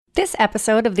This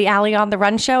episode of the Allie on the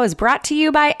Run show is brought to you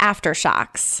by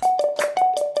Aftershocks.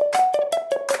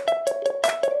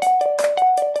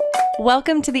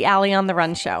 Welcome to the Allie on the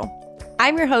Run show.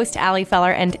 I'm your host, Allie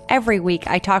Feller, and every week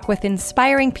I talk with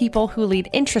inspiring people who lead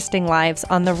interesting lives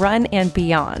on the run and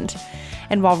beyond.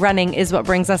 And while running is what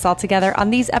brings us all together, on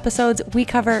these episodes, we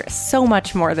cover so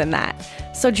much more than that.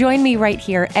 So join me right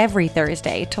here every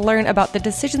Thursday to learn about the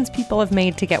decisions people have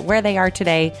made to get where they are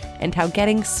today and how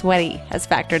getting sweaty has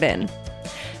factored in.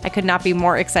 I could not be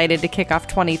more excited to kick off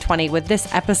 2020 with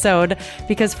this episode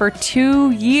because for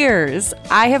 2 years,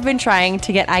 I have been trying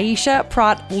to get Aisha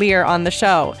Praught Leer on the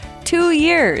show. 2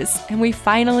 years, and we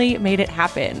finally made it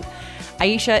happen.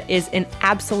 Aisha is an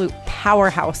absolute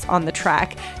powerhouse on the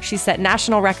track. She set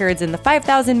national records in the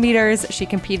 5,000 meters. She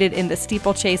competed in the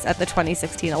steeplechase at the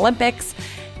 2016 Olympics.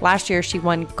 Last year, she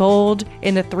won gold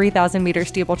in the 3,000 meter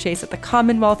steeplechase at the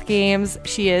Commonwealth Games.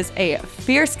 She is a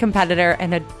fierce competitor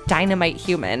and a dynamite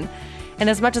human. And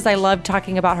as much as I love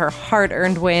talking about her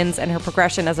hard-earned wins and her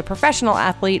progression as a professional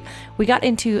athlete, we got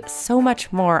into so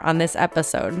much more on this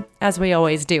episode, as we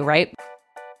always do, right?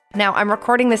 Now, I'm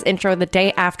recording this intro the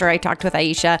day after I talked with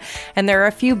Aisha, and there are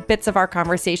a few bits of our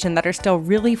conversation that are still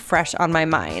really fresh on my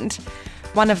mind.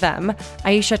 One of them,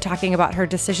 Aisha talking about her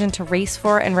decision to race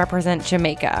for and represent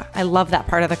Jamaica. I love that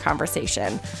part of the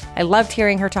conversation. I loved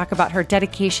hearing her talk about her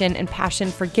dedication and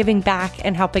passion for giving back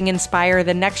and helping inspire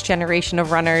the next generation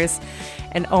of runners.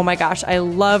 And oh my gosh, I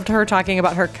loved her talking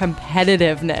about her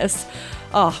competitiveness.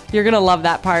 Oh, you're going to love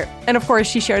that part. And of course,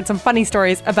 she shared some funny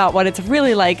stories about what it's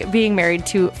really like being married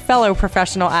to fellow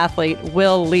professional athlete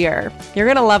Will Leer. You're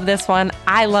going to love this one.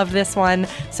 I love this one.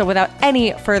 So without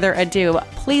any further ado,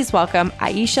 please welcome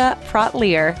Aisha Praught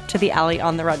Leer to the Allie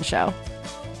on the Run show.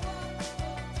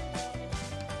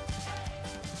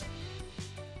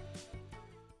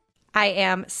 I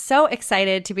am so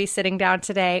excited to be sitting down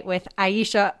today with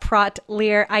Aisha Praught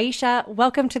Leer. Aisha,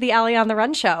 welcome to the Allie on the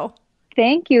Run show.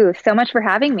 Thank you so much for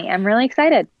having me. I'm really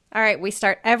excited. All right, we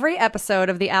start every episode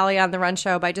of the Allie on the Run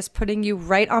show by just putting you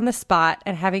right on the spot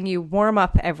and having you warm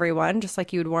up everyone, just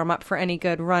like you would warm up for any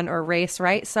good run or race,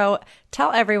 right? So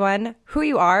tell everyone who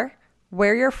you are,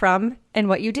 where you're from, and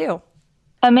what you do.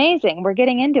 Amazing. We're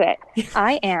getting into it.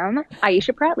 I am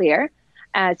Aisha Praught Leer,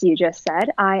 as you just said.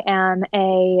 I am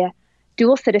a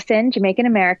dual citizen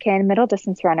Jamaican-American middle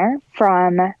distance runner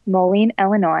from Moline,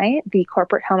 Illinois, the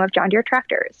corporate home of John Deere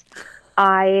tractors.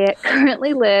 I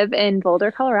currently live in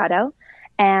Boulder, Colorado,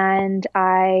 and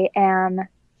I am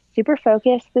super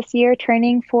focused this year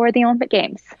training for the Olympic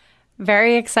Games.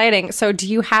 Very exciting. So do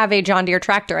you have a John Deere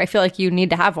tractor? I feel like you need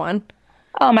to have one.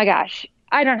 Oh my gosh.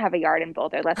 I don't have a yard in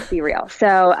Boulder, let's be real.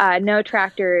 So no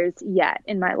tractors yet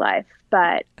in my life,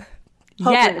 but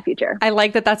hopefully in the future. I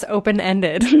like that that's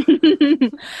open-ended.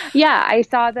 Yeah, I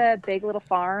saw the Big Little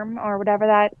Farm or whatever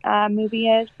that movie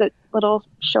is, that little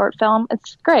short film.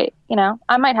 It's great. You know,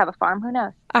 I might have a farm. Who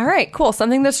knows? All right, cool.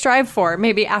 Something to strive for.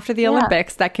 Maybe after the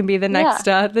Olympics, that can be the next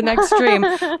dream.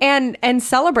 And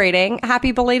celebrating,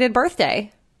 happy belated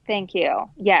birthday. Thank you.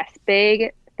 Yes,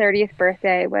 big 30th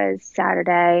birthday was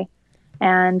Saturday.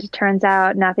 And turns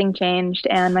out nothing changed,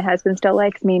 and my husband still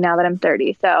likes me now that I'm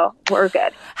 30, so we're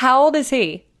good. How old is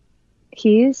he?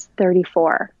 He's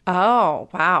 34. Oh,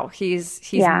 wow. He's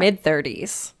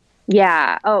mid-30s.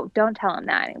 Yeah. Oh, don't tell him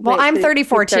that. Well, I'm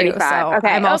 34 too, so okay.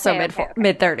 I'm also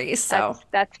mid-30s. So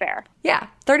that's fair. Yeah,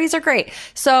 30s are great.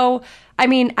 So, I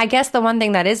mean, I guess the one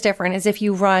thing that is different is if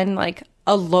you run like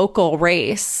a local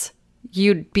race,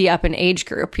 you'd be up in age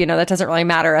group. You know, that doesn't really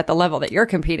matter at the level that you're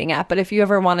competing at. But if you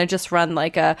ever want to just run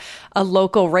like a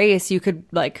local race, you could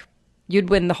you'd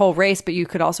win the whole race, but you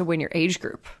could also win your age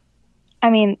group. I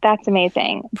mean, that's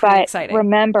amazing. Pretty but exciting.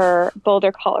 Remember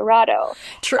Boulder, Colorado.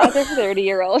 True. Other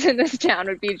 30-year-olds in this town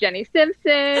would be Jenny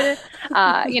Simpson.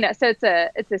 So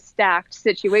it's a stacked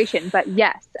situation. But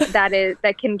yes,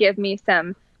 that can give me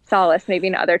some solace, maybe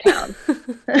in other towns.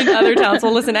 In other towns.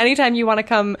 Well, listen, anytime you want to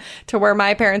come to where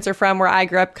my parents are from, where I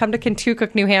grew up, come to Kentucky,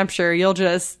 New Hampshire. You'll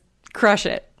just crush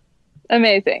it.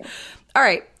 Amazing. All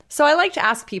right. So I like to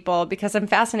ask people, because I'm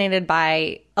fascinated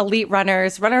by elite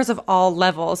runners of all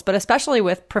levels, but especially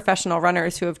with professional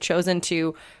runners who have chosen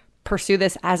to pursue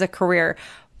this as a career.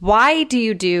 Why do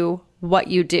you do what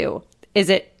you do? Is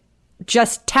it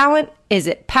just talent? Is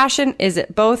it passion? Is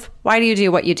it both? Why do you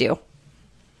do what you do?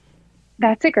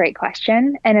 That's a great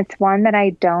question. And it's one that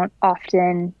I don't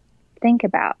often think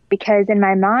about, because in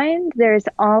my mind, there's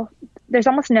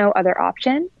almost no other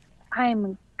option.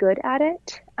 I'm good at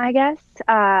it, I guess,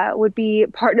 would be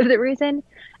part of the reason.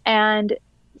 And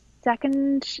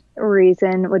second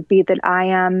reason would be that I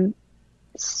am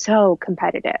so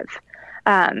competitive.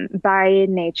 By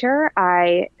nature,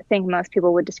 I think most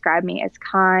people would describe me as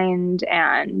kind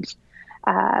and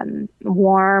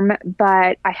warm,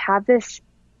 but I have this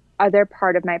other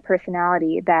part of my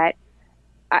personality that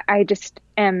I just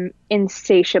am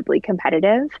insatiably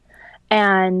competitive.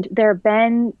 And there have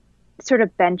been sort of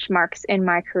benchmarks in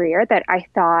my career that I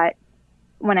thought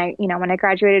when I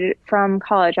graduated from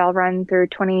college, I'll run through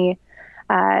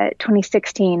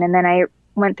 2016. And then I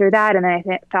went through that. And then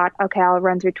I thought, okay, I'll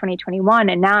run through 2021.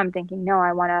 And now I'm thinking, no,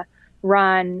 I want to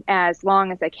run as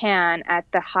long as I can at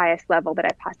the highest level that I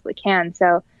possibly can.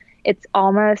 So it's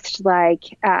almost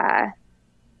like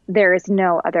there is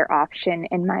no other option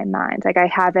in my mind. Like I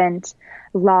haven't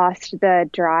lost the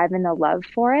drive and the love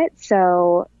for it.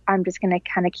 So I'm just going to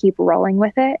kind of keep rolling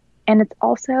with it. And it's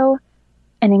also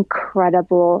an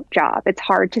incredible job. It's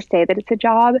hard to say that it's a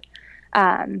job.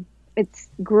 It's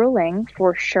grueling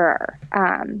for sure.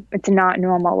 It's not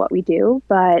normal what we do,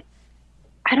 but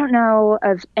I don't know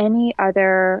of any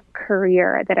other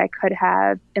career that I could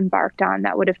have embarked on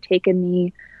that would have taken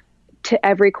me to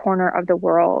every corner of the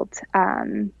world.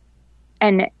 And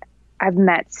I've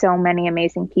met so many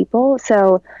amazing people.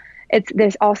 So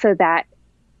there's also that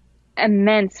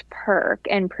immense perk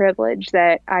and privilege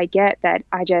that I get that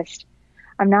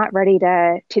I'm not ready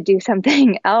to do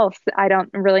something else. I don't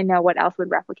really know what else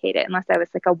would replicate it unless I was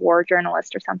like a war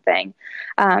journalist or something.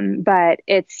 But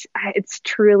it's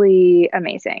truly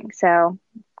amazing. So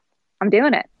I'm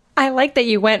doing it. I like that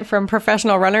you went from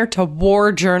professional runner to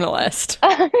war journalist.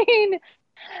 I mean,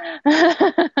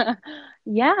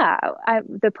 yeah,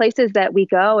 the places that we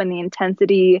go and the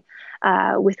intensity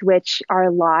with which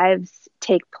our lives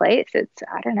take place,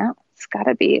 I don't know. It's got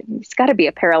to be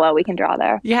a parallel we can draw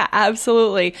there. Yeah,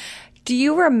 absolutely. Do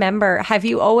you remember, have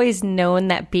you always known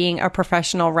that being a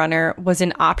professional runner was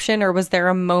an option, or was there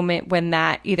a moment when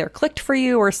that either clicked for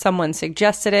you or someone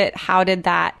suggested it? How did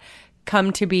that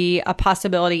come to be a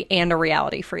possibility and a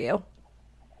reality for you?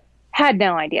 Had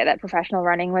no idea that professional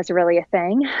running was really a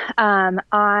thing.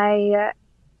 I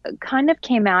kind of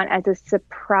came out as a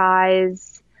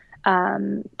surprise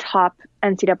top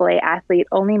NCAA athlete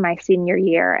only my senior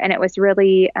year. And it was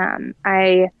really,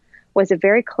 I was a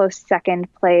very close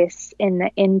second place in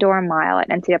the indoor mile at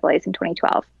NCAA's in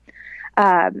 2012.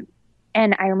 And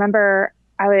I remember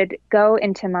I would go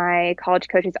into my college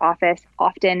coach's office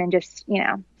often and just,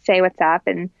 say what's up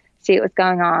and see what was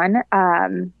going on.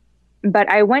 But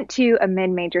I went to a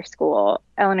mid-major school,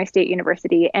 Illinois State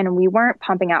University, and we weren't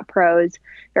pumping out pros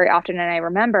very often. And I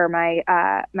remember my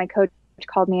coach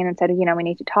called me in and said, we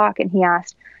need to talk. And he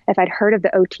asked if I'd heard of the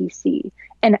OTC.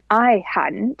 And I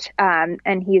hadn't.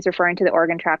 And he's referring to the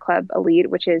Oregon Track Club Elite,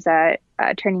 which is a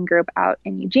training group out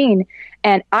in Eugene.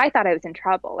 And I thought I was in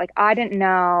trouble. Like, I didn't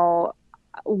know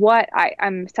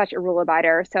I'm such a rule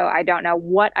abider, so I don't know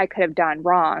what I could have done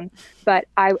wrong. But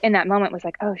I, in that moment, was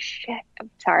like, oh shit, I'm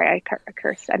sorry, I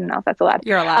cursed. I don't know if that's allowed.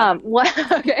 You're allowed.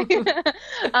 Okay.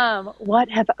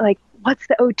 What's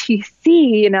the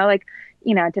OTC?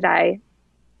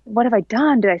 What have I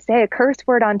done? Did I say a curse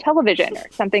word on television or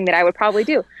something that I would probably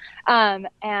do? And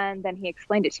then he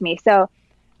explained it to me. So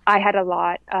I had a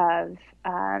lot of,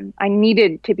 I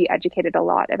needed to be educated a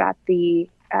lot about the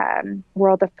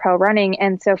world of pro running.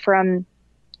 And so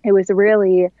it was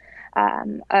really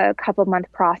a couple month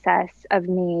process of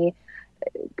me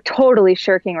totally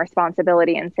shirking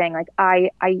responsibility and saying, like, I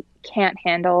can't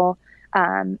handle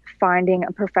finding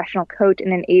a professional coach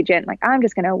and an agent. Like, I'm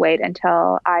just going to wait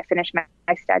until I finish my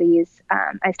studies.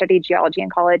 I studied geology in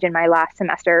college, and my last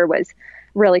semester was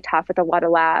really tough with a lot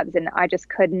of labs, and I just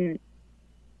couldn't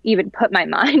even put my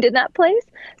mind in that place.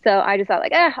 So I just thought,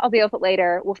 like, I'll deal with it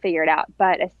later. We'll figure it out.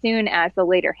 But as soon as the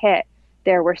later hit,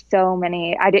 there were so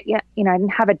many, I didn't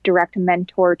have a direct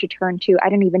mentor to turn to. I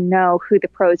didn't even know who the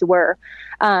pros were.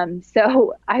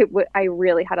 So I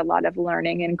really had a lot of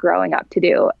learning and growing up to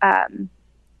do.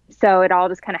 So it all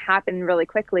just kind of happened really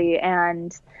quickly.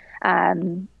 And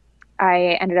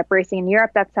I ended up racing in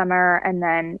Europe that summer and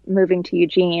then moving to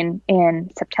Eugene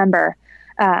in September.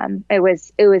 It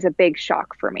was a big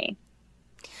shock for me.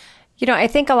 I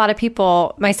think a lot of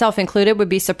people, myself included, would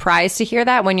be surprised to hear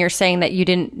that when you're saying that you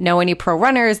didn't know any pro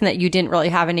runners and that you didn't really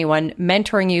have anyone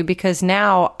mentoring you, because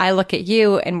now I look at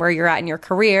you and where you're at in your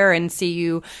career and see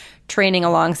you training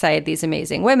alongside these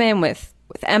amazing women with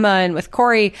Emma and with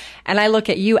Corey. And I look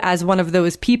at you as one of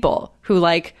those people who,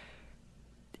 like,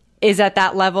 is at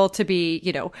that level to be,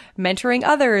 mentoring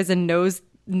others and knows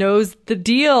the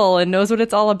deal and knows what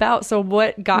it's all about. So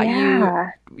what got you,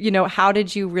 how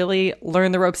did you really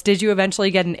learn the ropes? Did you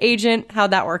eventually get an agent?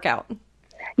 How'd that work out?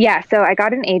 Yeah. So I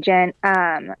got an agent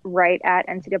right at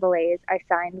NCAA's. I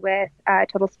signed with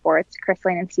Total Sports, Chris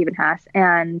Lane and Stephen Haas.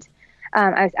 And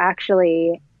I was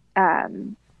actually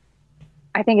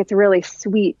I think it's really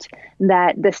sweet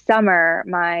that this summer,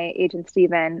 my agent,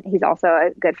 Steven, he's also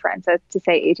a good friend. So to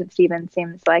say Agent Steven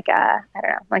seems like, I don't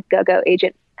know, like go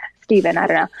agent Steven, I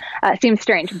don't know, seems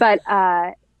strange, but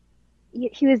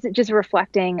he was just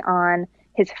reflecting on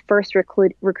his first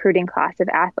recruiting class of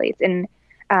athletes and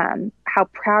how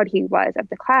proud he was of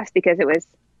the class, because it was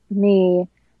me,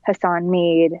 Hassan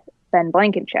Mead, Ben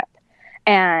Blankenship,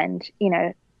 and, you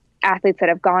know, athletes that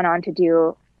have gone on to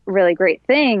do really great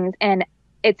things. And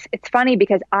it's funny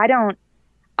because I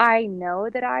know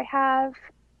that I have,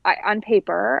 on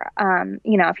paper,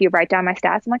 you know, if you write down my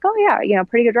stats, I'm like, oh yeah, you know,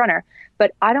 pretty good runner,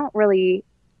 but I don't really,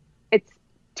 it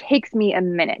takes me a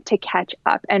minute to catch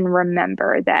up and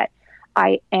remember that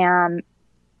I am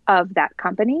of that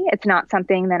company. It's not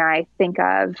something that I think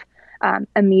of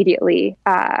immediately,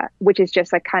 which is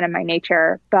just like kind of my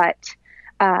nature. But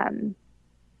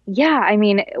yeah, I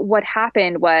mean, what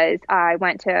happened was I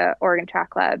went to Oregon Track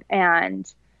Club and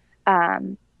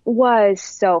was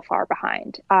so far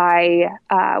behind. I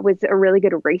was a really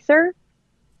good racer,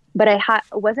 but I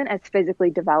wasn't as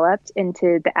physically developed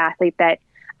into the athlete that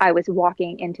I was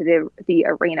walking into the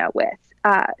arena with.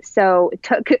 So it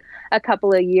took a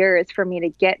couple of years for me to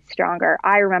get stronger.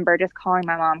 I remember just calling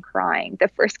my mom crying the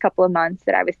first couple of months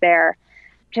that I was there,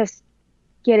 just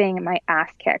getting my ass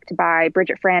kicked by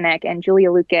Bridget Franek and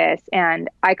Julia Lucas. And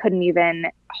I couldn't even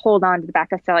hold on to the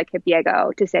back of Sally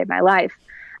Kipyego to save my life.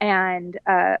 And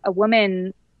a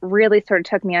woman really sort of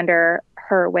took me under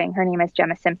her wing. Her name is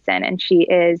Gemma Simpson, and she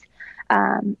is,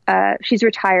 she's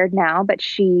retired now, but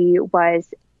she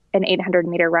was an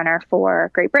 800-meter runner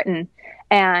for Great Britain.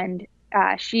 And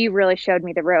she really showed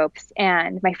me the ropes.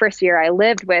 And my first year, I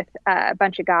lived with a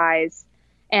bunch of guys,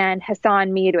 and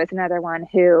Hassan Mead was another one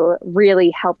who really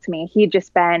helped me. He'd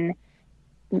just been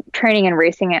training and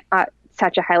racing at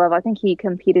such a high level. I think he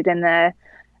competed in the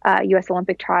U.S.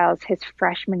 Olympic trials his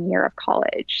freshman year of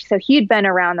college. So he'd been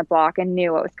around the block and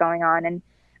knew what was going on.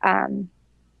 And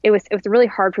it was really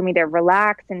hard for me to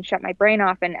relax and shut my brain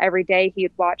off. And every day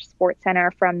he'd watch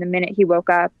SportsCenter from the minute he woke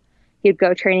up. He'd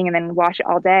go training and then watch it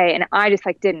all day. And I just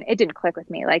it didn't click with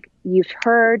me. Like, you've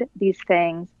heard these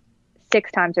things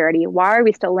 6 times already. Why are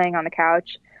we still laying on the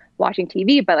couch watching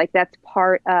TV? But like, that's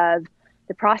part of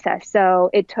the process.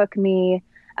 So it took me,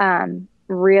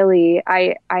 really,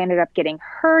 I ended up getting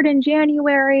hurt in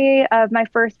January of my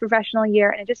first professional year.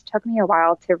 And it just took me a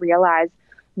while to realize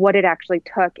what it actually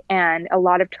took, and a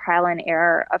lot of trial and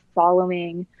error of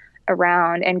following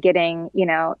around and getting, you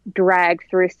know, dragged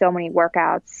through so many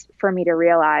workouts for me to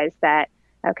realize that,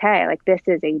 okay, like, this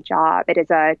is a job. It is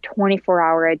a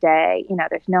 24-hour a day, you know,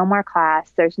 there's no more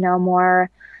class. There's no more,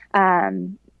 you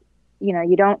know,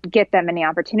 you don't get that many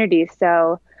opportunities.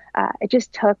 So it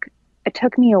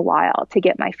took me a while to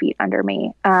get my feet under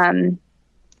me. And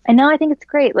now I think it's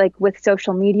great, like, with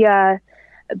social media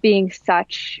being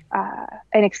such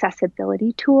an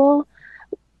accessibility tool.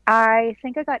 I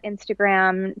think I got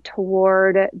Instagram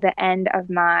toward the end of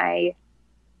my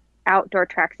outdoor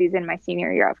track season, my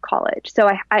senior year of college. So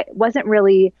I wasn't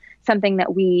really something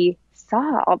that we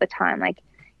saw all the time. Like,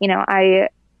 you know, I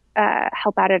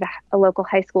help out at a local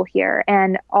high school here,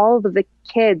 and all of the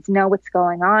kids know what's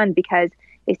going on because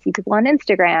they see people on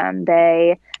Instagram.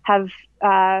 They have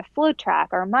float track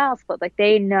or miles float. Like,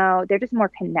 they know, they're just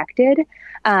more connected.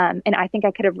 And I think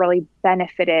I could have really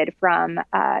benefited from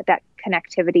that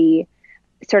connectivity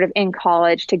sort of in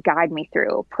college to guide me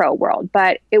through pro world.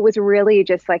 But it was really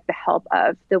just like the help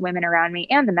of the women around me,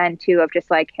 and the men too, of just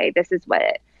like, hey, this is what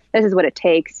it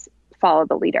takes. Follow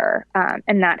the leader.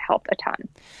 And that helped a ton.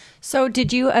 So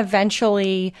did you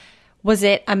eventually, was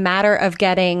it a matter of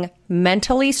getting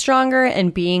mentally stronger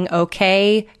and being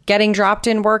okay getting dropped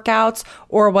in workouts?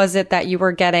 Or was it that you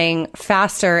were getting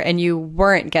faster and you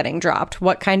weren't getting dropped?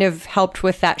 What kind of helped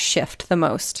with that shift the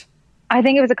most? I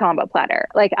think it was a combo platter.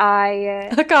 Like,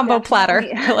 a combo platter.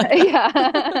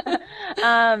 Yeah.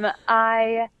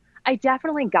 I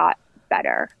definitely got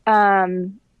better. I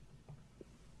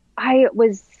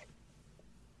was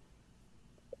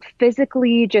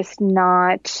physically just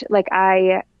not like,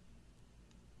 I'm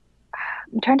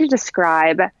trying to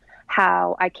describe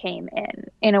how I came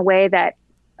in a way that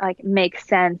like makes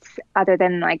sense, other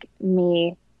than like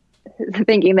me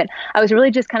thinking that I was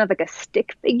really just kind of like a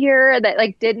stick figure that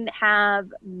like didn't have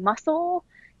muscle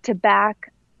to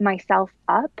back myself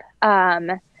up.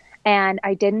 And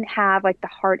I didn't have like the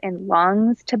heart and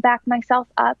lungs to back myself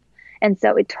up. And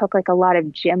so it took like a lot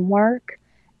of gym work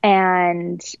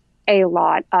and a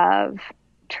lot of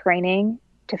training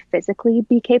to physically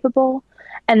be capable.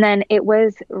 And then it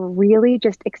was really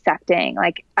just accepting,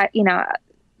 like, you know,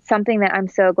 something that I'm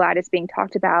so glad is being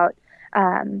talked about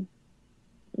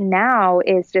now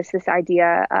is just this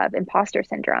idea of imposter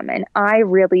syndrome. And I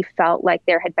really felt like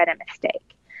there had been a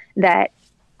mistake, that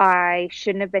I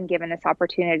shouldn't have been given this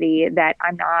opportunity, that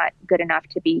I'm not good enough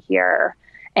to be here,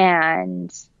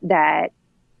 and that,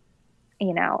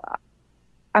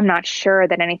 I'm not sure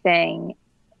that anything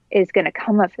is going to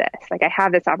come of this. Like, I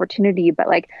have this opportunity, but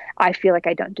like, I feel like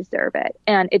I don't deserve it.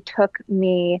 And it took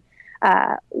me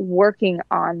working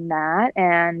on that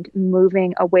and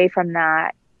moving away from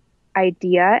that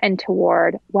idea and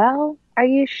toward, well,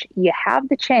 Ayush, you have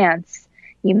the chance,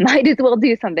 you might as well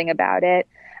do something about it.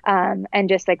 And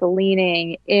just like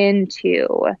leaning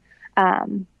into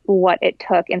what it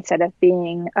took, instead of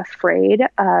being afraid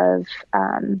of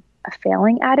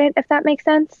failing at it, if that makes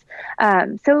sense.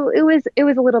 So it was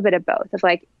a little bit of both, of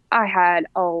like, I had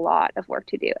a lot of work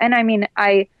to do. And I mean,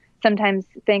 I sometimes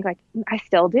think, like, I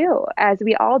still do, as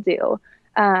we all do.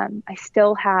 I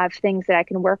still have things that I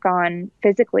can work on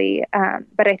physically.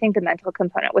 But I think the mental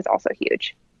component was also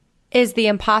huge. Is the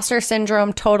imposter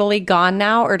syndrome totally gone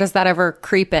now, or does that ever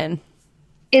creep in?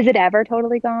 Is it ever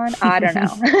totally gone? I don't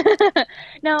know.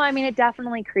 No, I mean, it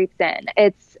definitely creeps in.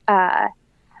 It's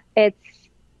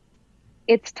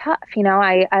tough.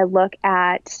 I look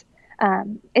at,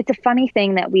 it's a funny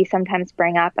thing that we sometimes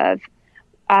bring up of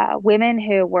women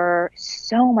who were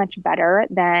so much better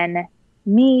than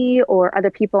me or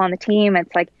other people on the team.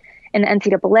 It's like, in the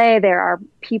NCAA, there are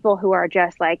people who are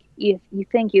just like, you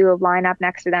think you line up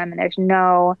next to them and there's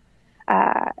no,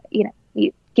 you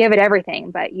give it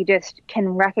everything, but you just can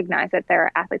recognize that there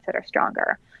are athletes that are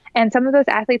stronger. And some of those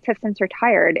athletes have since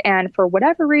retired. And for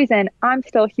whatever reason, I'm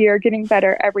still here getting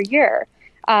better every year.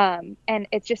 And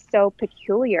it's just so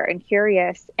peculiar and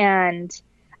curious. And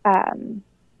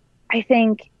I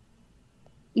think,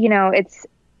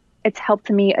 it's helped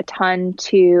me a ton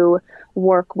to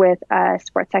work with a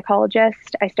sports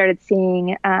psychologist. I started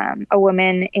seeing a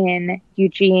woman in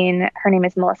Eugene. Her name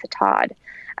is Melissa Todd.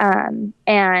 And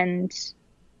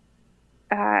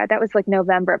that was like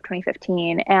November of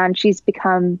 2015. And she's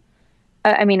become,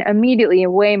 immediately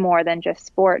way more than just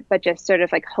sport, but just sort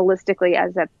of like holistically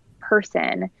as a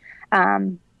person,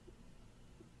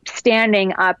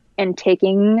 standing up and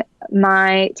taking up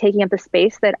the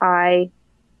space that I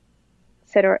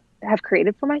have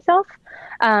created for myself,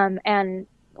 and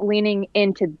leaning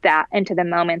into the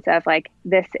moments of like,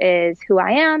 this is who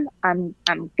I am. I'm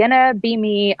gonna be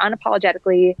me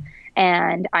unapologetically.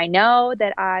 And I know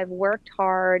that I've worked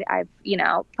hard. I've,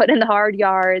 put in the hard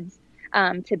yards,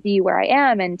 to be where I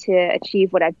am and to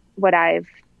achieve what I've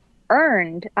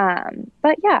earned.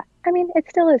 But yeah, it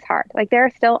still is hard. Like, there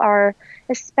still are,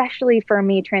 especially for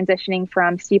me transitioning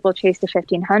from steeplechase to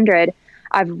 1500,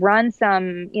 I've run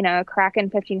some, Kraken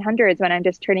 1500s when I'm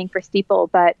just training for steeple,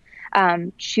 but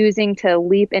choosing to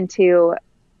leap into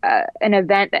an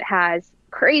event that has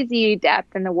crazy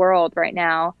depth in the world right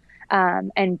now,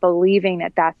 and believing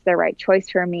that that's the right choice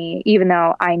for me, even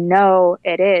though I know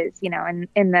it is,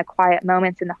 in the quiet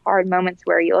moments, in the hard moments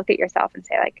where you look at yourself and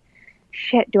say, like,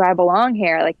 shit, do I belong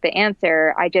here? Like, the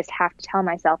answer I just have to tell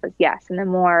myself is yes. And the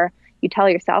more you tell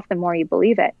yourself, the more you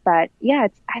believe it. But yeah,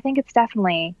 I think it's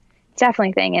definitely a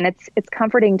thing. And it's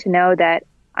comforting to know that,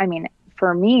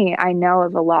 for me, I know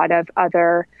of a lot of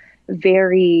other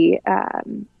very,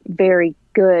 very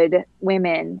good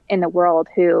women in the world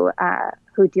who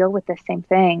deal with the same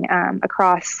thing,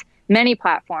 across many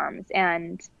platforms.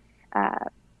 And, so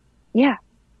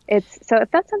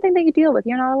if that's something that you deal with,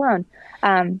 you're not alone.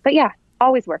 But yeah,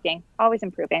 always working, always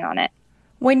improving on it.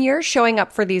 When you're showing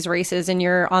up for these races and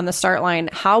you're on the start line,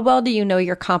 how well do you know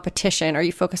your competition? Are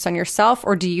you focused on yourself,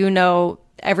 or do you know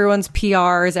everyone's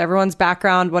PRs, everyone's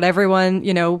background, what everyone,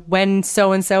 when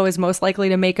so-and-so is most likely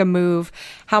to make a move?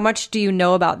 How much do you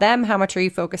know about them? How much are you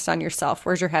focused on yourself?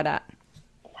 Where's your head at?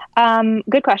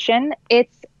 Good question.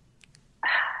 It's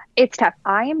tough.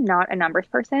 I am not a numbers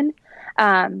person.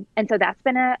 And so that's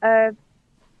been a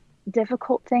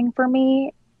difficult thing for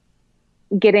me,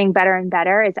 getting better and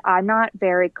better, is I'm not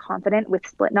very confident with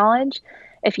split knowledge.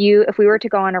 If we were to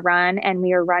go on a run and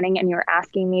we were running and you're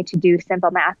asking me to do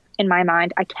simple math, in my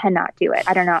mind, I cannot do it.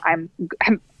 I don't know.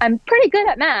 I'm pretty good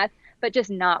at math, but just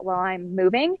not while I'm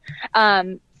moving.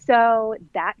 So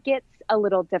that gets a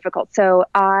little difficult. So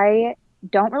I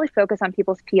don't really focus on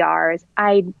people's PRs.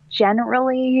 I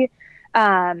generally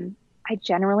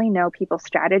know people's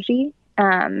strategy.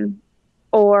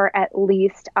 Or at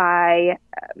least my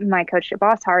coach at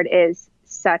Bosshard is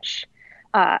such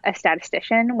a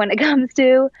statistician when it comes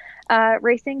to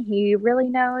racing. He really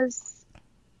knows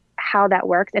how that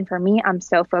works. And for me, I'm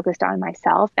so focused on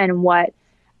myself, and what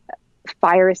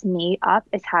fires me up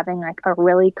is having like a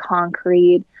really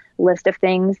concrete list of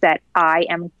things that I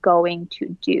am going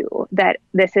to do, that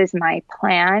this is my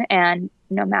plan. And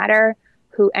no matter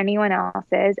who anyone else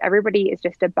is, everybody is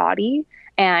just a body.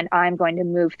 And I'm going to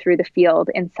move through the field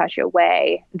in such a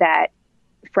way that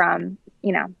from,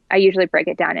 I usually break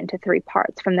it down into 3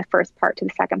 parts, from the first part to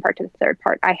the second part to the third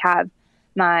part. I have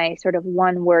my sort of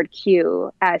 1-word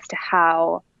cue as to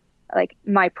how, like,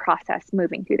 my process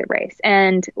moving through the race.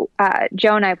 And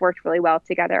Joe and I have worked really well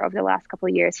together over the last couple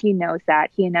of years. He knows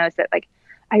that. Like,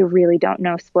 I really don't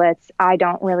know splits. I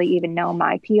don't really even know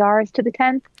my PRs to the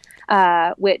 10th,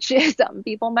 which some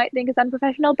people might think is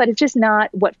unprofessional, but it's just not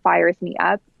what fires me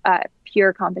up.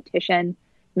 Pure competition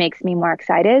makes me more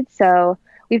excited. So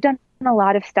we've done a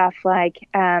lot of stuff, like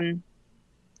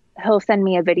he'll send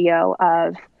me a video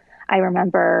of, I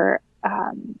remember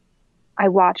I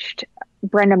watched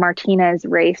Brenda Martinez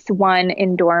race one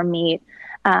indoor meet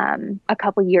a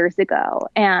couple years ago,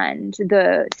 and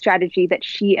the strategy that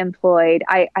she employed,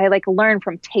 I like learned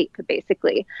from tape,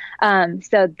 basically.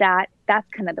 So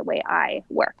that's kind of the way I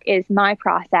work, is my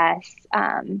process,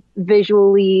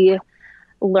 visually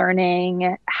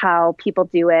learning how people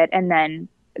do it, and then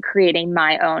creating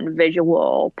my own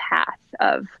visual path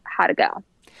of how to go.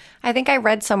 I think I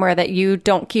read somewhere that you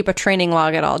don't keep a training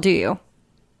log at all, do you?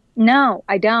 No,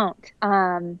 I don't.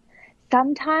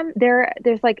 Sometimes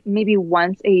there's like maybe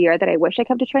once a year that I wish I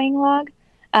kept a training log.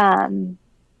 And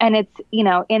it's,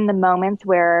 in the moments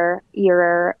where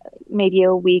you're maybe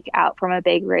a week out from a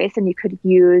big race and you could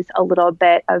use a little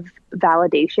bit of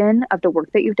validation of the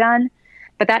work that you've done.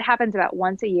 But that happens about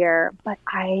once a year. But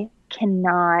I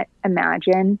cannot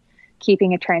imagine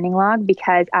keeping a training log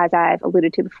because, as I've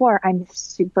alluded to before, I'm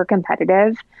super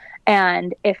competitive.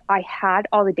 And if I had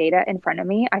all the data in front of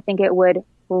me, I think it would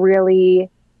really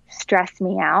stress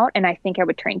me out. And I think I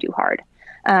would train too hard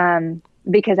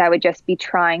because I would just be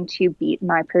trying to beat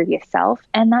my previous self.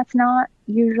 And that's not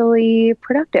usually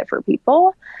productive for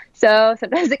people. So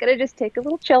sometimes I gotta just take a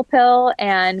little chill pill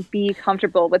and be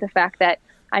comfortable with the fact that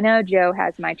I know Joe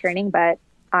has my training, but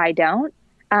I don't.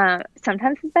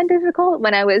 Sometimes it's been difficult.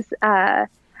 When I was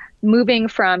moving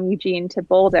from Eugene to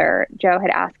Boulder, Joe had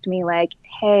asked me, like,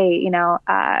 hey,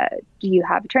 do you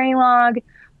have a training log?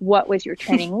 What was your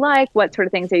training like? What sort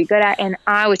of things are you good at? And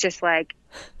I was just like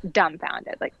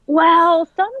dumbfounded. Like, well,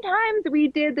 sometimes we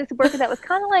did this work that was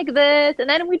kind of like this, and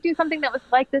then we'd do something that was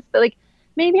like this, but like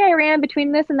maybe I ran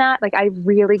between this and that. Like, I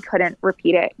really couldn't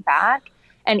repeat it back.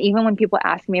 And even when people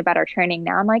ask me about our training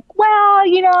now, I'm like,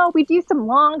 well, we do some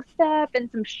long stuff and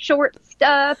some short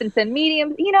stuff and some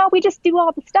medium, we just do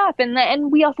all the stuff.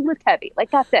 And we also lift heavy.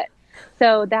 Like, that's it.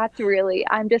 So that's really,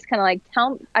 I'm just kind of like,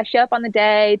 I show up on the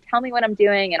day, tell me what I'm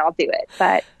doing and I'll do it.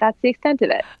 But that's the extent of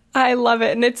it. I love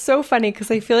it. And it's so funny because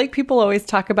I feel like people always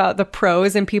talk about the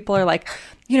pros and people are like,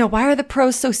 why are the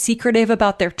pros so secretive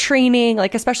about their training?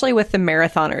 Like, especially with the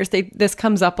marathoners, this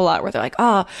comes up a lot where they're like,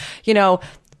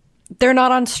 they're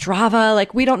not on Strava.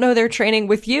 Like, we don't know their training.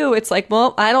 With you, it's like,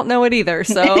 well, I don't know it either.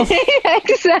 So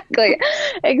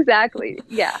Exactly.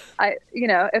 Yeah.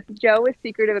 If Joe was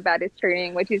secretive about his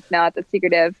training, which he's not that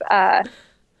secretive,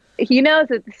 he knows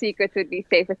that the secrets would be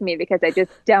safe with me because I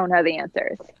just don't know the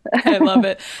answers. I love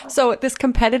it. So this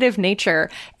competitive nature,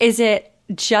 is it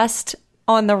just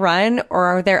on the run, or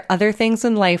are there other things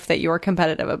in life that you're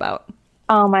competitive about?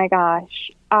 Oh my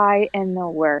gosh. I am the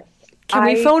worst. Can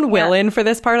we phone Will in for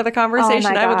this part of the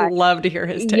conversation? I would love to hear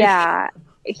his take. Yeah,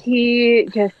 he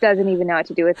just doesn't even know what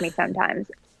to do with me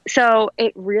sometimes. So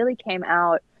it really came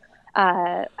out,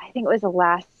 I think it was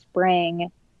last spring.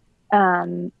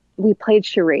 We played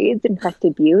charades in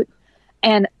Crested Butte,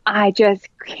 and I just,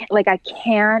 like, I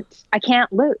can't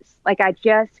lose. Like, I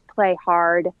just play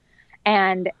hard,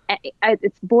 and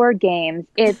it's board games.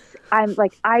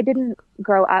 I didn't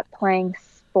grow up playing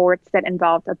sports that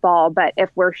involved a ball, but if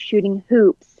we're shooting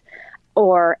hoops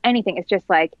or anything, it's just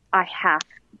like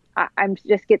I'm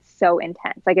just get so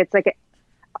intense. Like, it's like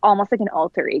almost like an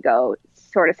alter ego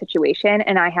sort of situation,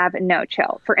 and I have no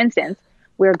chill. For instance,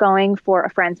 we're going for a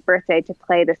friend's birthday to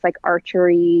play this like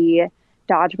archery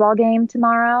dodgeball game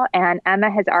tomorrow, and Emma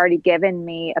has already given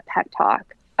me a pep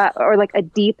talk or like a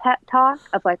deep pep talk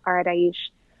of like, all right, Aish,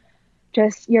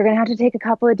 you're going to have to take a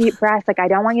couple of deep breaths. Like, I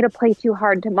don't want you to play too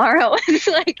hard tomorrow. It's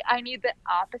like, I need the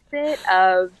opposite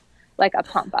of like a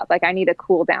pump up. Like, I need a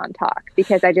cool down talk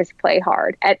because I just play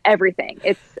hard at everything.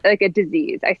 It's like a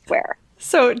disease, I swear.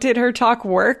 So did her talk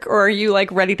work, or are you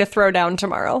like ready to throw down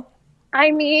tomorrow?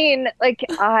 I mean, like,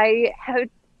 I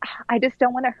just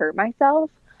don't want to hurt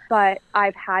myself, but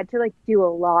I've had to like do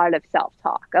a lot of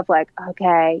self-talk of like,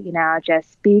 okay,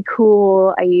 just be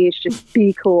cool, Aish, just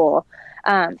be cool.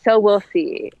 So we'll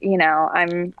see.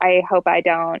 I hope I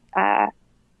don't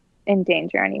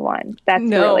endanger anyone. That's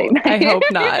no, really I hope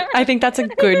not. I think that's a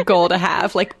good goal to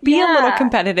have. Like, be a little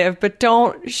competitive, but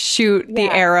don't shoot the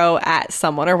arrow at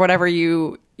someone or whatever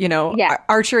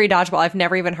archery, dodgeball. I've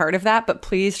never even heard of that, but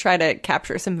please try to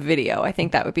capture some video. I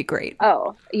think that would be great.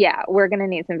 Oh, yeah. We're going to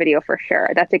need some video for sure.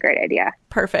 That's a great idea.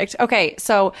 Perfect. Okay.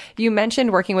 So you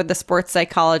mentioned working with the sports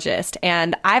psychologist,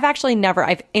 and I've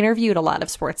interviewed a lot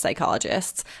of sports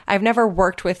psychologists. I've never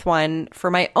worked with one for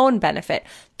my own benefit.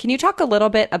 Can you talk a little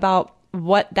bit about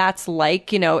what that's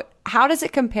like? How does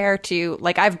it compare to,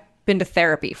 like, I've been to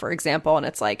therapy, for example, and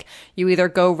it's like you either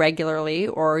go regularly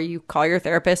or you call your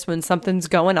therapist when something's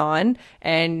going on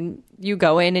and you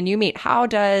go in and you meet. How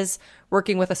does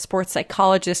working with a sports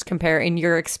psychologist compare in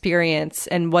your experience,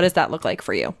 and what does that look like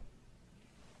for you?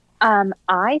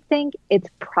 I think it's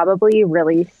probably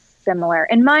really similar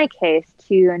in my case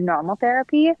to normal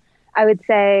therapy. I would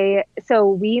say, so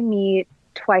we meet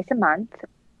twice a month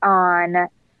on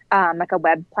like a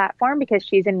web platform because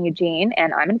she's in Eugene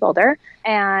and I'm in Boulder.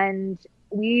 And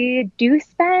we do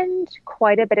spend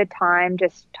quite a bit of time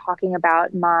just talking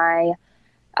about my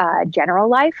general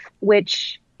life,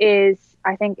 which is,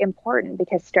 I think, important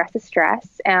because stress is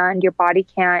stress and your body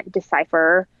can't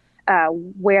decipher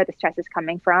where the stress is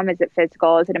coming from. Is it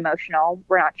physical? Is it emotional?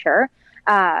 We're not sure.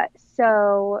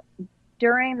 So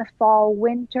during the fall,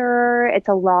 winter, it's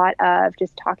a lot of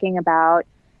just talking about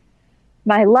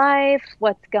my life,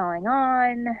 what's going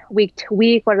on week to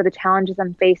week, what are the challenges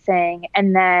I'm facing.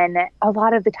 And then a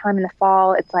lot of the time in the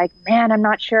fall, it's like, man, I'm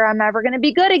not sure I'm ever going to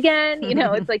be good again.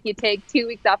 It's like you take 2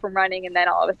 weeks off from running and then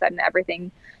all of a sudden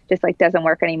everything just like doesn't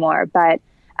work anymore. But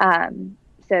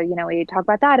so, we talk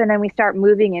about that and then we start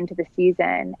moving into the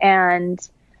season. And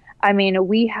I mean,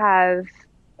 we have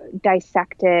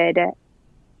dissected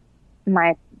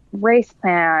my race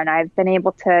plan. I've been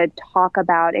able to talk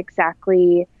about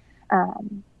exactly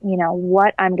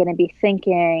what I'm going to be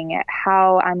thinking,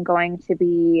 how I'm going to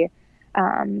be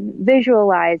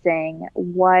visualizing,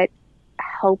 what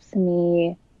helps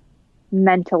me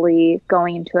mentally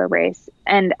going into a race.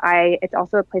 And it's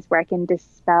also a place where I can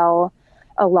dispel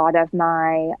a lot of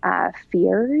my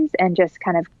fears and just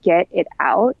kind of get it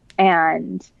out.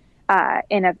 And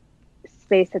in a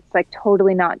space that's like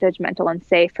totally not judgmental and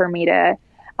safe for me to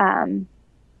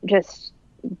just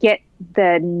get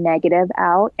the negative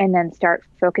out and then start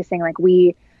focusing. Like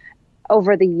we,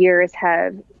 over the years,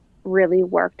 have really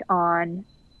worked on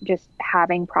just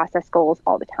having process goals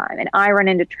all the time. And I run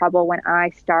into trouble when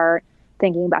I start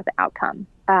thinking about the outcome.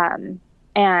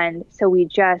 And so we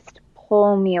just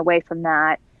pull me away from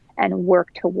that and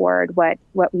work toward what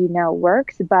we know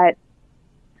works. But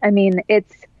I mean,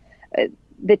 it's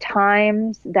the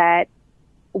times that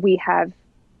we have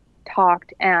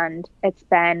talked and it's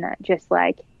been just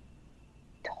like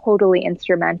totally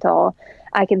instrumental.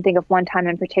 I can think of one time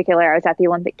in particular. I was at the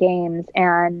Olympic Games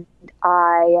and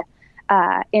I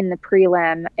in the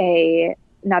prelim,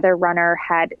 another runner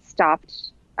had stopped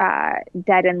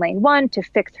dead in lane 1 to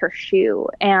fix her shoe,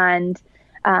 and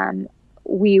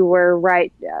we were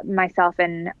right, myself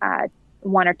and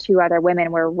 1 or 2 other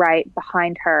women were right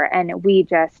behind her, and we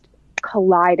just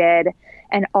collided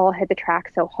and all hit the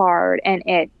track so hard, and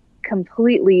it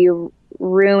completely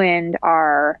ruined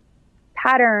our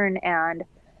pattern and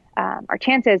our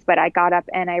chances. But I got up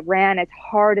and I ran as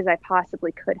hard as I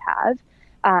possibly could have.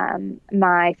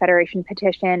 My federation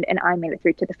petitioned and I made it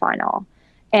through to the final.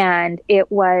 And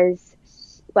it was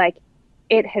like,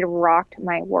 it had rocked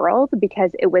my world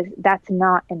because that's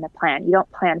not in the plan. You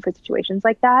don't plan for situations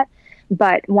like that.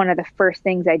 But one of the first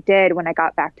things I did when I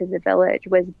got back to the village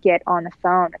was get on the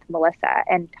phone with Melissa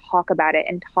and talk about it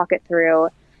and talk it through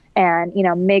and,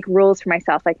 make rules for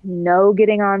myself, like no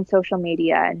getting on social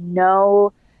media,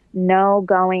 no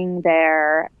going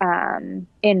there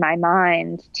in my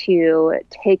mind to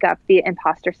take up the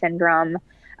imposter syndrome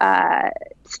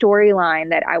storyline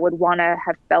that I would want to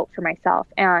have built for myself.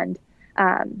 And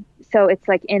so it's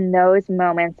like in those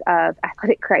moments of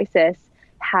athletic crisis,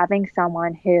 having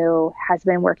someone who has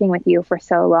been working with you for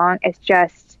so long is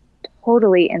just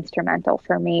totally instrumental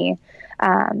for me.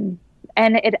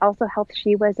 And it also helps.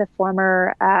 She was a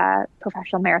former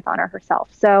professional marathoner herself.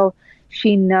 So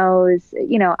she knows,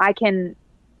 I can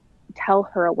tell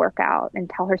her a workout and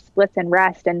tell her splits and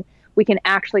rest, and we can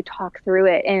actually talk through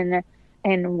it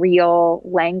in real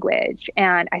language.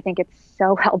 And I think it's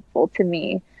so helpful to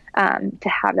me to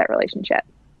have that relationship.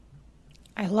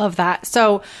 I love that.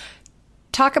 So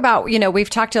talk about, we've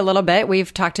talked a little bit.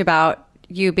 We've talked about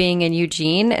you being in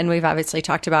Eugene, and we've obviously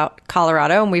talked about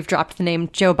Colorado, and we've dropped the name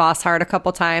Joe Bosshard a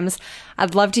couple times.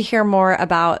 I'd love to hear more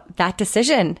about that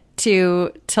decision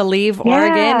to leave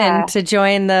Oregon and to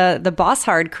join the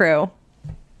Bosshard crew.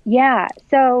 Yeah.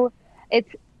 So it's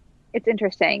it's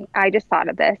interesting. I just thought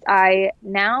of this. I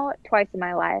now twice in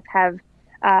my life have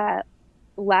uh,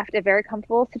 left a very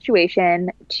comfortable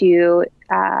situation to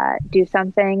do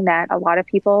something that a lot of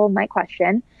people might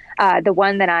question.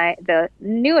 The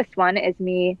newest one is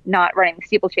me not running the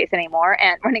steeplechase anymore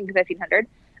and running the 1500.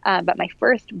 But my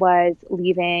first was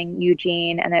leaving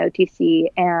Eugene and the OTC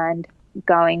and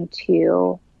going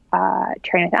to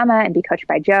train with Emma and be coached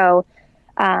by Joe.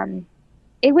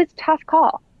 It was a tough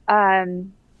call.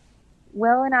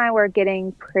 Will and I were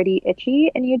getting pretty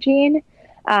itchy in Eugene.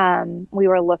 We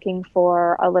were looking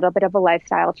for a little bit of a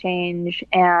lifestyle change.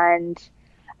 And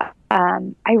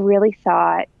I really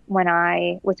thought when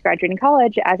I was graduating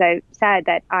college, as I said,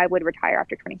 that I would retire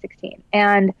after 2016.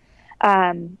 And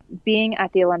being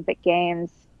at the Olympic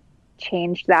Games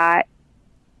changed that,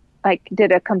 like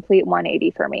did a complete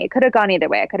 180 for me. It could have gone either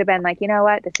way. I could have been like, you know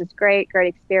what, this is great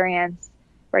experience,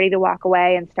 ready to walk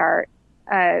away and start,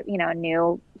 a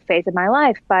new phase of my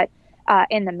life. But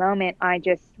in the moment, I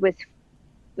just was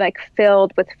like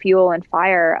filled with fuel and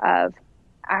fire of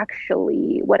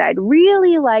actually what I'd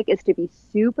really like is to be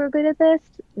super good at this,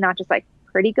 not just like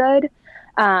pretty good.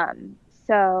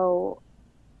 So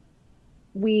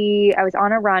I was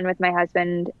on a run with my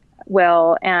husband,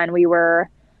 Will, and we were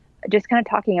just kind of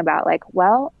talking about like,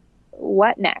 well,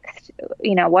 what next?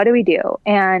 What do we do?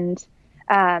 And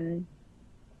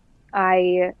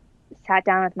I sat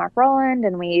down with Mark Rowland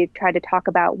and we tried to talk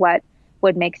about what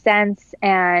would make sense.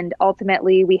 And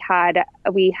ultimately we had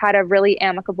a really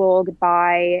amicable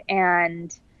goodbye.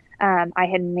 And I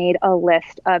had made a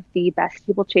list of the best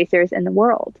steeplechasers in the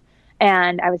world.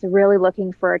 And I was really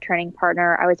looking for a training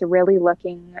partner. I was really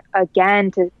looking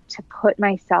again to put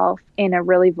myself in a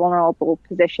really vulnerable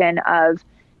position of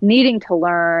needing to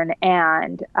learn.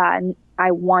 And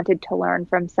I wanted to learn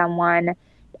from someone,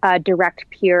 a direct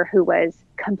peer who was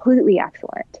completely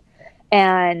excellent.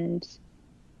 And,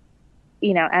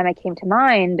 Emma came to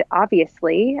mind,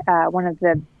 obviously, one of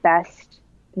the best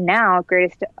now,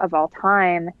 greatest of all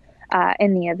time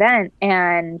in the event.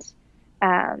 And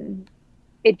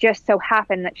it just so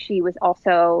happened that she was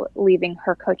also leaving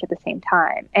her coach at the same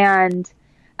time. And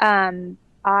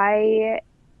I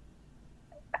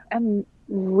am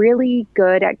really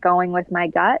good at going with my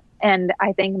gut. And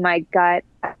I think my gut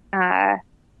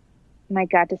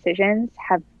decisions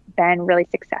have been really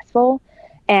successful.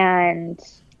 And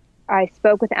I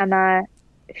spoke with Emma.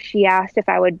 She asked if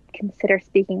I would consider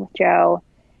speaking with Joe.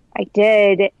 I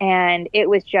did. And it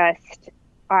was just,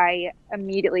 I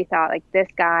immediately thought, like, this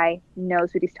guy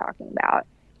knows what he's talking about.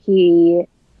 He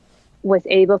was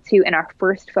able to, in our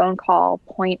first phone call,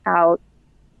 point out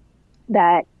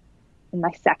that in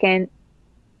my second,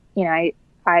 I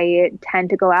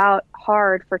tend to go out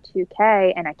hard for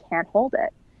 2K and I can't hold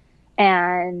it.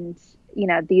 And,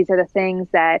 these are the things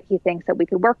that he thinks that we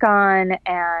could work on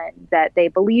and that they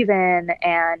believe in.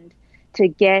 And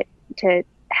to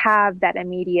have that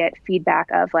immediate feedback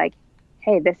of like,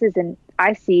 hey,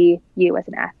 I see you as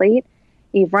an athlete.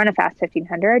 You've run a fast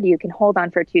 1500. You can hold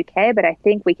on for 2K, but I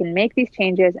think we can make these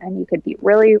changes and you could be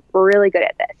really, really good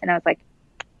at this. And I was like,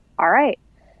 all right,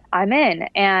 I'm in.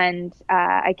 And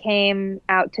I came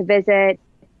out to visit.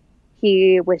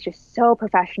 He was just so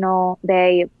professional.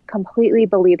 They completely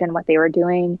believed in what they were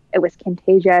doing. It was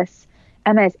contagious.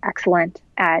 Emma is excellent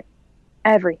at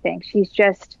everything. She's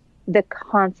just the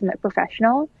consummate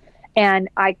professional. And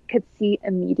I could see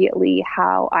immediately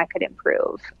how I could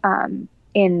improve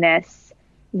in this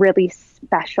really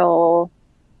special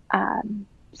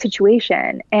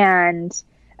situation. And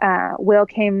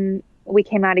we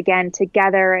came out again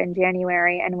together in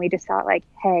January, and we just thought like,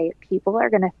 hey, people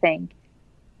are going to think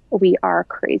we are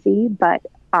crazy, but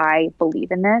I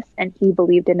believe in this. And he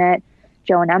believed in it.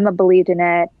 Joe and Emma believed in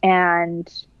it. And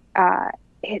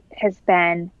it has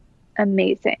been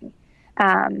amazing.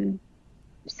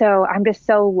 So I'm just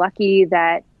so lucky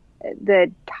that the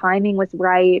timing was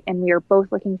right and we were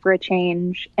both looking for a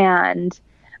change, and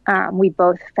we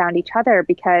both found each other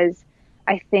because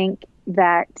I think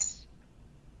that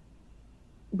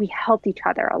we helped each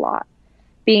other a lot.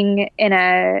 Being in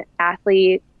a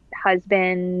athlete,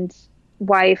 husband,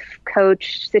 wife,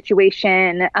 coach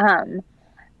situation,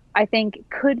 I think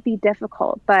could be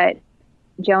difficult, but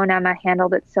Joe and Emma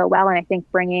handled it so well. And I think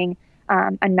bringing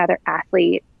another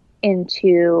athlete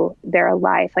into their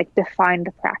life, like defined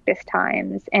the practice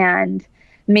times and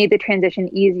made the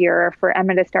transition easier for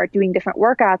Emma to start doing different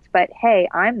workouts. But hey,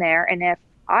 I'm there. And if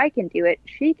I can do it,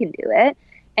 she can do it.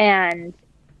 And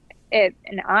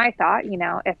I thought,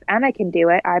 if Emma can do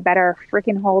it, I better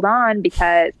freaking hold on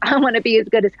because I want to be as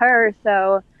good as her.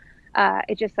 So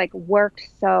it just like worked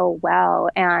so well.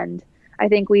 And I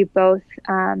think we both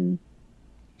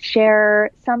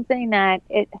share something that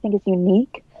I think is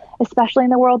unique, especially in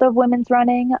the world of women's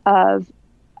running, of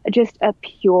just a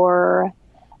pure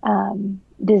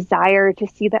desire to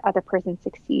see the other person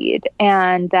succeed,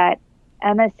 and that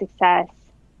Emma's success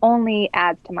only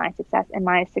adds to my success, and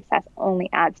my success only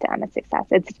adds to Emma's success.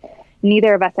 It's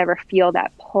neither of us ever feel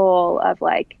that pull of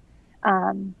like,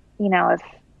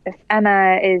 if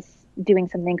Emma is doing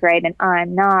something great and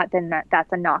I'm not, then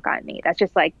that's a knock on me. That's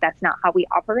just like, that's not how we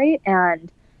operate.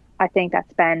 And I think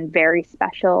that's been very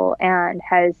special and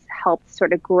has helped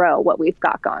sort of grow what we've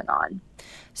got going on.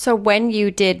 So when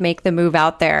you did make the move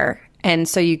out there, and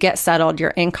so you get settled,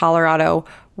 you're in Colorado,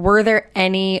 were there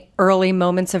any early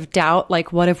moments of doubt,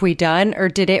 like what have we done? Or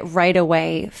did it right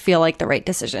away feel like the right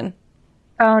decision?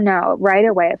 Oh no, right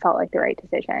away it felt like the right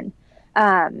decision.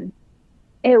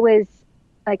 It was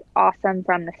like awesome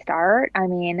from the start. I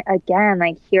mean, again,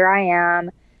 like here I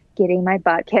am getting my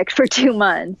butt kicked for 2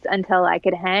 months until I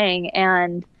could hang.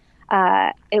 And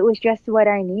it was just what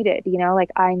I needed,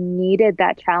 like I needed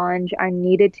that challenge. I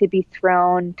needed to be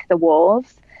thrown to the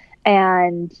wolves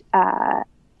and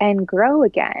grow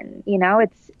again.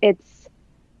 It's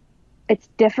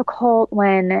difficult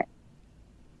when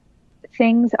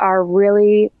things are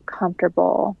really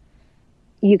comfortable.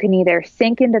 You can either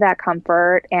sink into that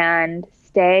comfort and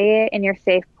stay in your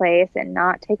safe place and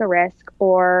not take a risk,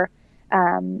 or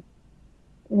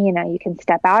you can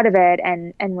step out of it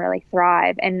and really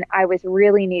thrive. And I was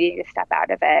really needing to step out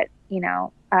of it.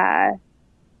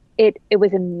 It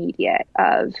was immediate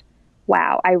of,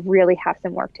 wow, I really have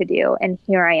some work to do. And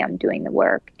here I am doing the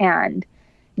work. And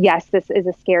yes, this is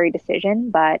a scary decision,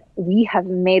 but we have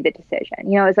made the decision.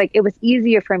 It's like, it was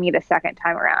easier for me the second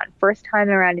time around. First time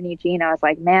around in Eugene, I was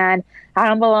like, man, I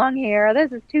don't belong here.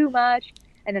 This is too much.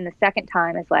 And then the second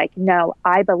time is like, no,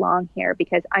 I belong here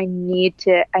because I need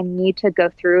to go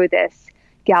through this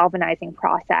galvanizing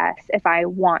process if I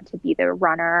want to be the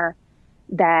runner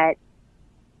that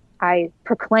I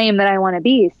proclaim that I want to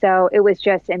be. So it was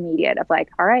just immediate of like,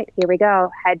 all right, here we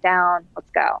go, head down, let's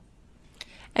go.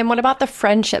 And what about the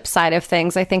friendship side of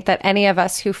things? I think that any of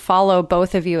us who follow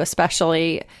both of you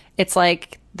especially, it's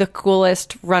like the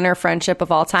coolest runner friendship of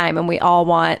all time. And we all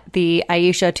want the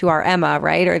Aisha to our Emma,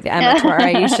 right? Or the Emma to our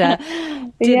Aisha.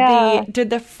 Did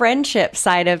the friendship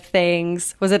side of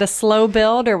things, was it a slow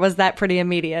build or was that pretty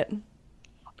immediate?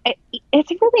 It's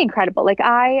really incredible. Like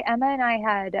Emma and I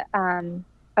had,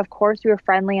 of course we were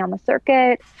friendly on the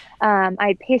circuit.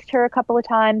 I paced her a couple of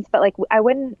times, but like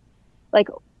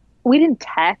we didn't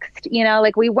text,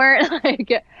 like we weren't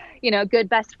like, good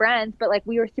best friends, but like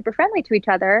we were super friendly to each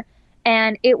other.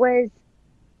 And it was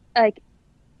like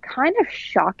kind of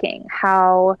shocking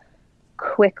how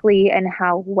quickly and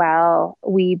how well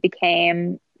we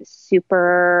became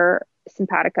super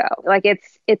simpatico. Like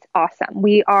it's awesome.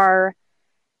 We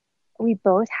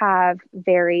both have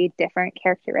very different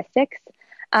characteristics,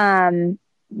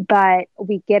 but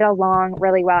we get along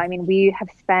really well. I mean, we have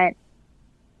spent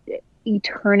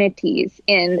eternities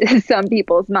in some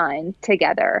people's minds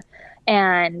together,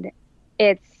 and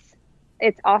it's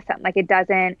awesome. Like it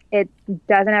doesn't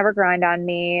ever grind on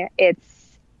me.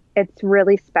 It's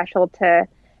really special to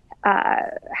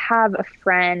have a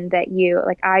friend that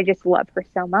I just love her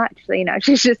so much.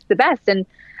 She's just the best. And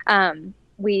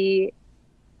we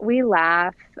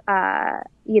laugh.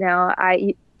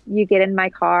 You get in my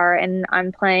car and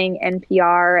I'm playing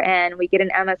NPR, and we get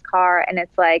in Emma's car and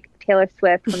it's like Taylor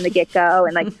Swift from the get-go.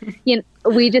 And like,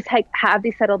 we just have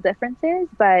these subtle differences,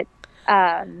 but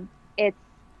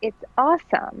it's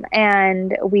awesome.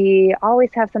 And we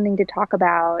always have something to talk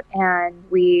about. And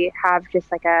we have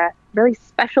just like a really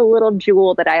special little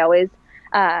jewel that I always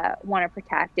want to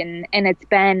protect. And it's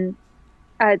been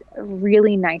a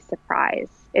really nice surprise.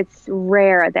 It's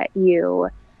rare that you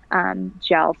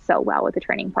gel so well with a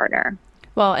training partner.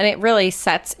 Well, and it really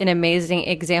sets an amazing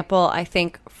example, I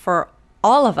think, for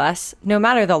all of us, no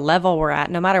matter the level we're at,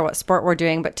 no matter what sport we're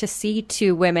doing, but to see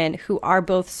two women who are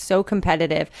both so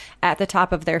competitive at the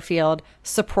top of their field,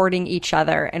 supporting each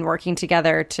other and working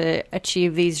together to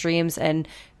achieve these dreams and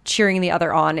cheering the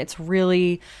other on. It's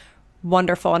really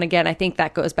wonderful. And again, I think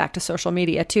that goes back to social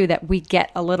media too, that we get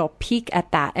a little peek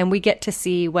at that, and we get to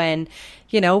see when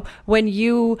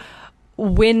you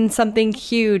win something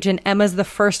huge and Emma's the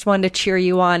first one to cheer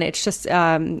you on. It's just,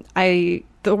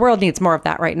 the world needs more of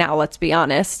that right now. Let's be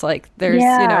honest. Like there's,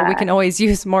 we can always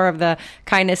use more of the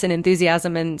kindness and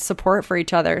enthusiasm and support for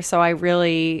each other. So I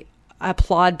really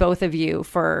applaud both of you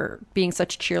for being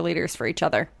such cheerleaders for each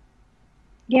other.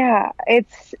 Yeah,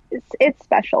 it's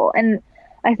special. And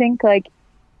I think like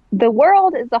the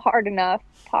world is a hard enough,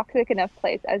 toxic enough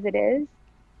place as it is.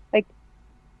 Like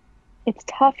it's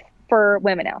tough for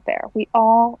women out there. We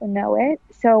all know it.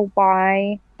 So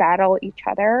why battle each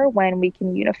other when we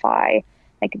can unify?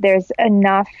 Like, there's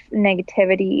enough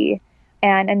negativity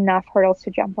and enough hurdles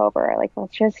to jump over. Like,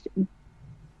 let's just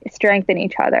strengthen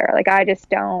each other. Like,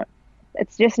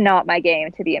 it's just not my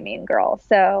game to be a mean girl.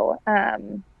 So,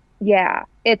 yeah,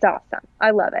 it's awesome.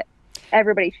 I love it.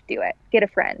 Everybody should do it. Get a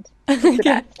friend. It's the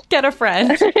best. Get a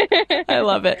friend. I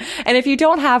love it. And if you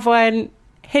don't have one,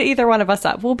 hit either one of us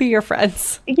up. We'll be your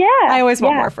friends. Yeah. I always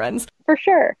want more friends. For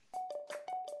sure.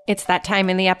 It's that time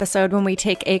in the episode when we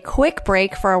take a quick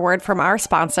break for a word from our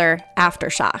sponsor,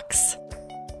 Aftershocks.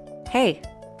 Hey,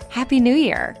 Happy New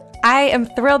Year. I am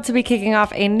thrilled to be kicking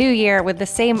off a new year with the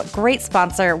same great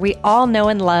sponsor we all know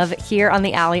and love here on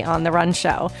the Allie on the Run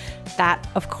show. That,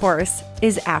 of course,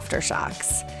 is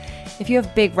Aftershocks. If you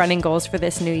have big running goals for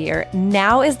this new year,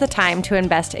 now is the time to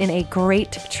invest in a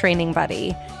great training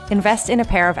buddy. Invest in a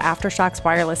pair of Aftershocks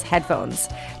wireless headphones.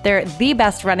 They're the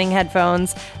best running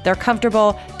headphones. They're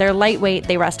comfortable, they're lightweight,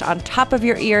 they rest on top of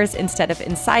your ears instead of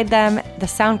inside them. The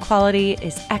sound quality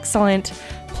is excellent.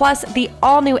 Plus, the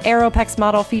all-new Aeropex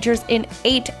model features an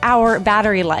 8-hour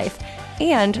battery life,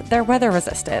 and they're weather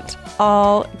resistant.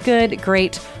 All good,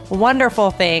 great,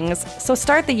 wonderful things. So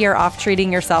start the year off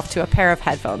treating yourself to a pair of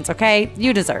headphones, okay?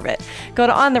 You deserve it. Go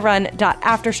to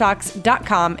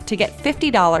ontherun.aftershocks.com to get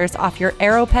 $50 off your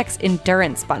Aeropex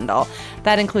Endurance Bundle.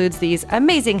 That includes these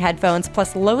amazing headphones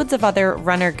plus loads of other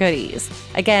runner goodies.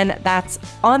 Again, that's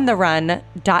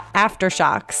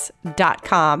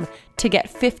ontherun.aftershocks.com to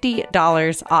get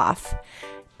 $50 off.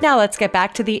 Now let's get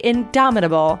back to the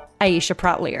indomitable Aisha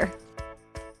Praught Leer.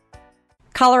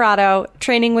 Colorado,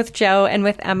 training with Joe and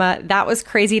with Emma, that was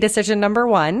crazy decision number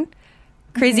one.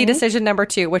 Crazy decision number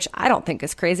two, which I don't think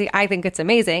is crazy. I think it's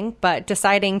amazing. But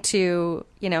deciding to,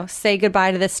 say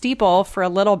goodbye to the steeple for a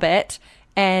little bit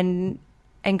and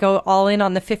go all in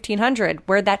on the 1500.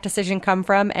 Where'd that decision come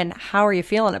from, and how are you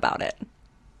feeling about it?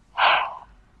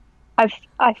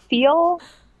 I feel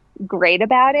great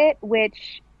about it,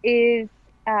 which is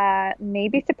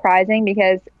maybe surprising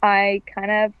because I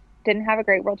kind of didn't have a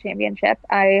great world championship.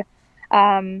 I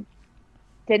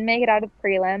didn't make it out of the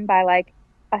prelim by like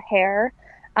a hair,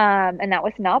 and that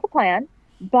was not the plan.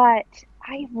 But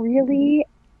I really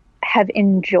have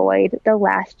enjoyed the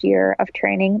last year of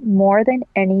training more than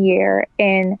any year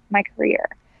in my career.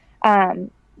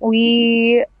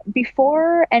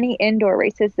 Before any indoor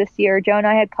races this year, Joe and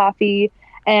I had coffee,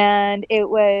 and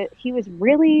he was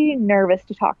really nervous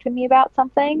to talk to me about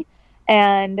something,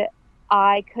 and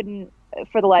I couldn't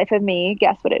for the life of me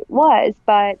guess what it was,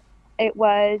 but it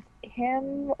was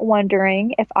him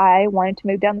wondering if I wanted to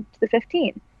move down to the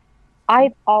 15.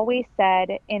 I've always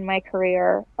said in my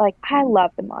career, like, I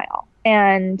love the mile,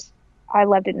 and I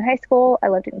loved it in high school. I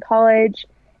loved it in college.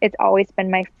 It's always been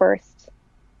my first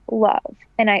love.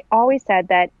 And I always said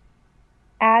that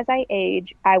as I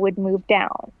age, I would move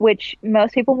down, which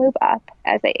most people move up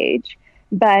as they age.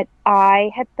 But I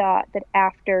had thought that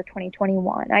after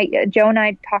 2021, Joe and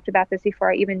I talked about this before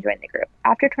I even joined the group.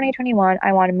 After 2021,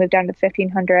 I want to move down to the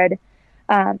 1500.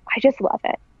 I just love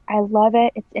it. I love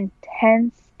it. It's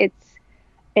intense.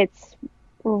 It's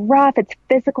rough. It's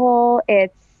physical.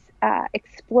 It's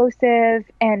explosive,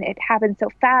 and it happens so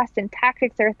fast. And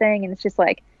tactics are a thing, and it's just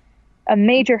like a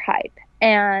major hype.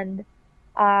 And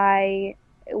I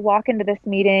walk into this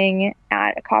meeting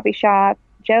at a coffee shop.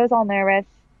 Joe's all nervous.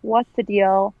 What's the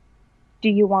deal? Do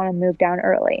you want to move down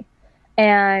early?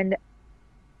 And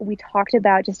we talked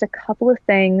about just a couple of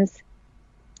things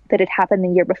that had happened the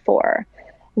year before.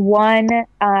 One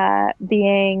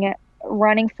being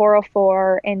running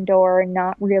 404 indoor,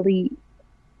 not really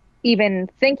even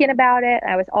thinking about it.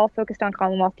 I was all focused on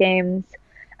Commonwealth Games.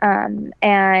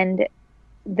 And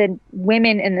the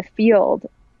women in the field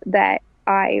that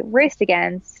I raced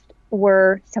against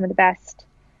were some of the best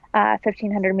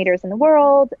 1,500 meters in the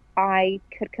world. I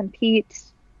could compete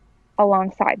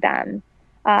alongside them.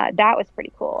 That was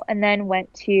pretty cool. And then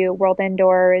went to World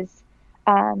Indoors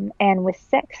and was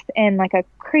sixth in like a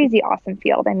crazy awesome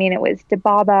field. I mean, it was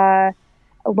Dababa,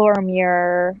 Laura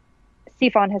Muir,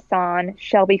 Sifan Hassan,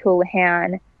 Shelby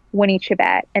Houlihan, Winnie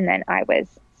Chibet, and then I was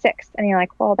sixth. And you're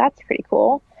like, well, that's pretty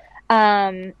cool.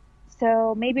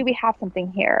 So maybe we have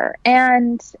something here.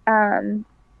 And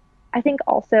I think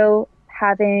also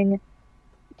having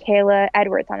Kayla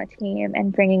Edwards on the team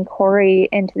and bringing Corey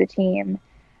into the team,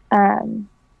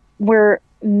 we're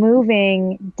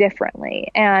moving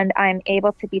differently, and I'm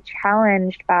able to be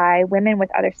challenged by women with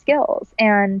other skills.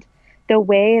 And the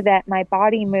way that my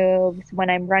body moves when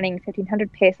I'm running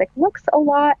 1500 pace, like, looks a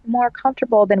lot more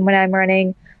comfortable than when I'm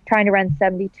trying to run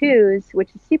 72s, which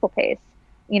is steeple pace.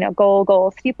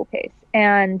 goal steeplechase.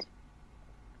 And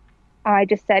I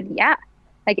just said, yeah,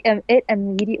 like it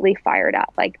immediately fired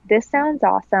up. Like, this sounds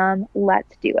awesome.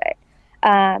 Let's do it.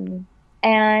 And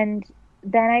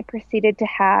then I proceeded to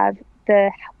have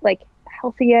the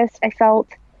healthiest I felt,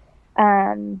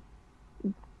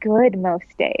 good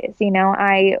most days.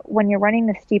 When you're running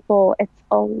the steeple, it's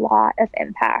a lot of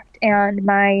impact, and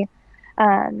my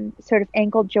sort of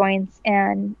ankle joints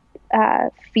and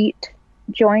feet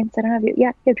joints. I don't know if you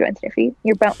have joints in your feet.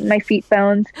 My feet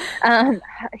bones.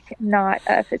 Not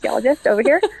a physiologist over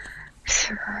here.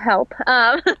 Help.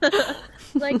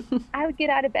 Like, I would get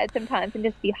out of bed sometimes and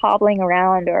just be hobbling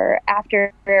around, or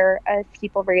after a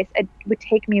steeple race, it would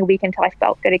take me a week until I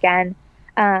felt good again.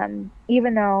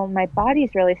 Even though my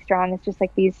body's really strong, it's just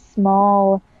like these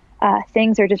small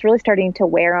things are just really starting to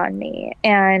wear on me.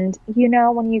 And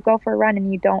when you go for a run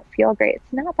and you don't feel great,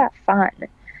 it's not that fun.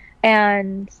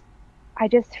 And I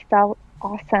just felt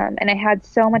awesome. And I had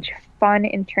so much fun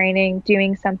in training,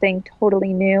 doing something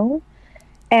totally new.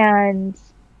 And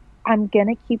I'm going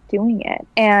to keep doing it.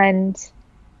 And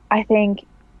I think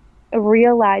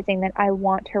realizing that I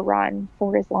want to run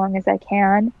for as long as I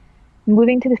can,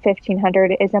 moving to the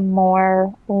 1500 is a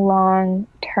more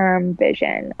long-term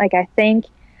vision. Like, I think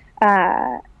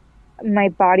my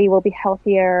body will be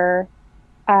healthier.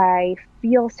 I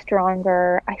feel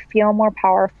stronger. I feel more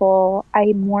powerful.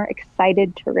 I'm more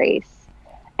excited to race.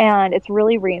 And it's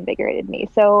really reinvigorated me.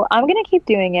 So I'm going to keep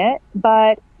doing it.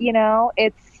 But,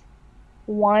 it's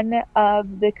one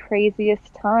of the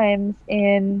craziest times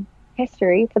in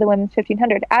history for the women's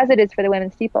 1500, as it is for the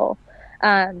women's steeple.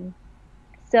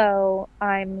 So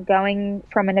I'm going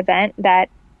from an event that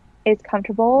is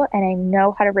comfortable, and I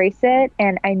know how to race it,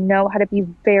 and I know how to be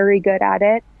very good at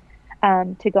it,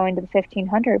 to going to the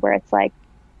 1500, where it's like,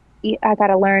 I got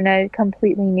to learn a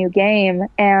completely new game,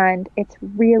 and it's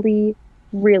really,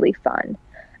 really fun.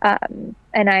 And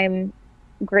I'm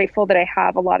grateful that I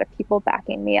have a lot of people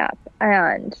backing me up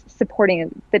and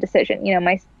supporting the decision.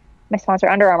 My sponsor,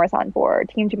 Under Armour, is on board.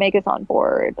 Team Jamaica's on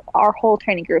board. Our whole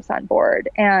training group's on board,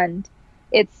 and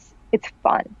it's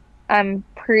fun. I'm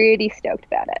pretty stoked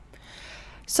about it.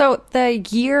 So the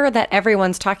year that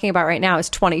everyone's talking about right now is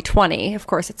 2020. Of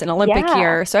course, it's an Olympic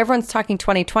year. So everyone's talking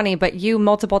 2020, but you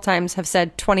multiple times have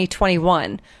said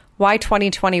 2021. Why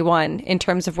 2021 in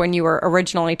terms of when you were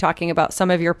originally talking about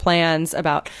some of your plans,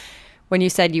 about when you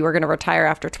said you were going to retire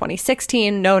after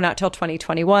 2016? No, not till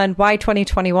 2021. Why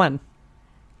 2021?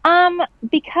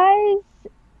 Because,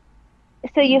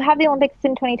 so you have the Olympics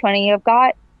in 2020, you've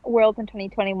got Worlds in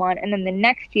 2021, and then the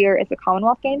next year is the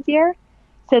Commonwealth Games year.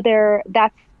 So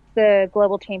that's the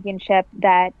global championship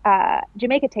that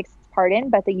Jamaica takes part in,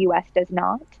 but the U.S. does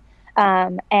not.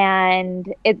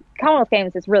 And Commonwealth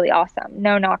Games is really awesome.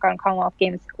 No knock on Commonwealth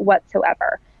Games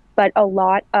whatsoever. But a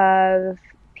lot of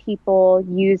people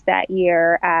use that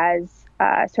year as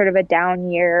sort of a down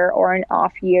year or an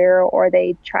off year, or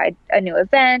they tried a new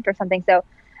event or something. So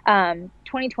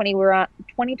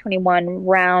 2021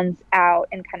 rounds out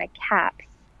and kind of caps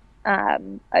a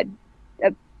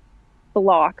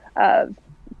block of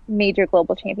major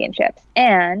global championships.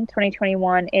 And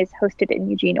 2021 is hosted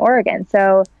in Eugene, Oregon.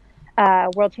 So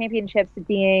World Championships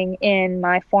being in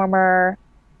my former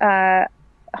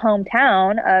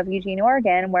hometown of Eugene,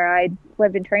 Oregon, where I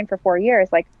lived and trained for 4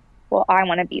 years, like, well, I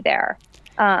want to be there.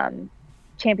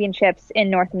 Championships in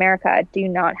North America do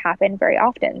not happen very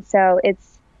often. So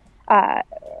it's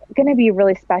going to be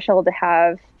really special to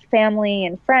have family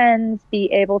and friends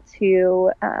be able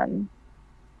to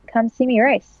come see me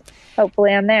race.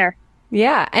 Hopefully I'm there.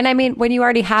 Yeah. And I mean, when you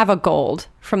already have a gold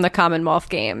from the Commonwealth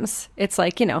Games, it's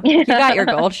like, you got your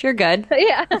gold, you're good.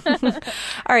 Yeah. All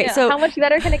right. Yeah. So how much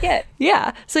better can it get?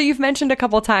 Yeah. So you've mentioned a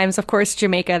couple of times, of course,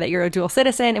 Jamaica, that you're a dual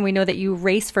citizen, and we know that you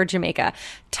race for Jamaica.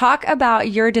 Talk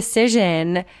about your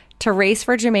decision to race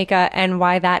for Jamaica and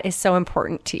why that is so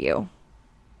important to you.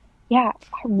 Yeah,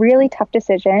 really tough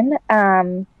decision.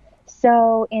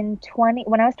 So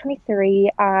when I was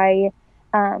 23, I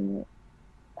was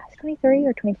 23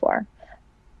 or 24.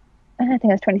 I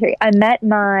think I was 23. I met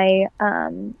my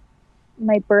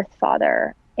my birth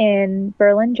father in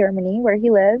Berlin, Germany, where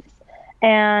he lives,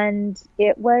 and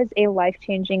it was a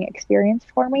life-changing experience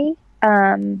for me.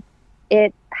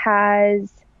 It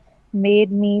has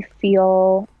made me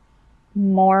feel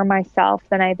more myself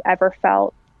than I've ever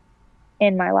felt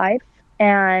in my life.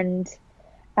 And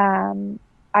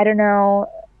I don't know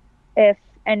if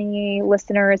any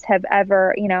listeners have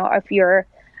ever, if you're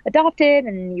adopted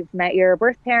and you've met your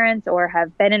birth parents, or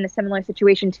have been in a similar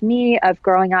situation to me of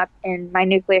growing up in my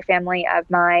nuclear family of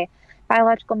my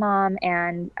biological mom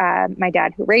and my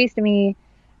dad who raised me,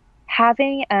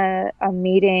 having a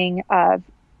meeting of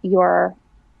your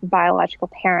biological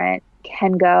parent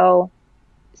can go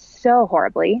so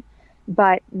horribly,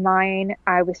 but mine,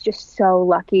 I was just so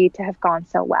lucky to have gone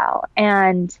so well.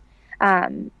 And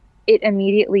it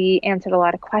immediately answered a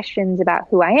lot of questions about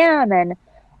who I am and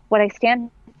what I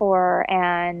stand for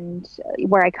and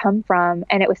where I come from.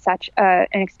 And it was such an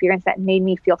experience that made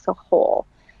me feel so whole.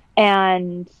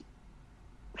 And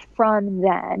from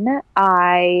then,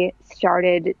 I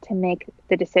started to make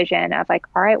the decision of like,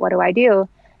 all right, what do I do?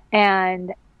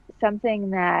 And something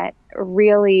that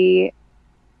really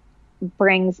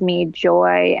brings me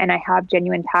joy and I have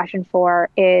genuine passion for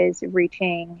is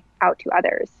reaching out to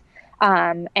others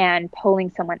and pulling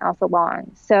someone else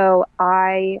along. So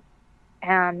I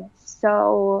am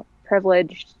so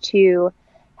privileged to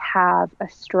have a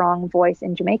strong voice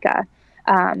in Jamaica.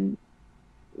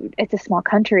 It's a small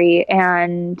country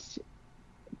and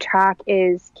track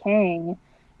is king,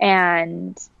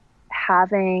 and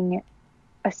having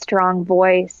a strong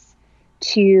voice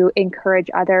to encourage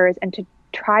others and to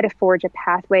try to forge a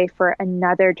pathway for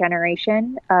another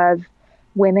generation of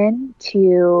women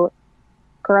to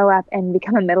grow up and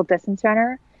become a middle distance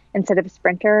runner instead of a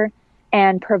sprinter,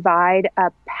 and provide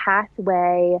a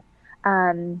pathway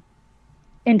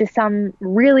into some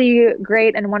really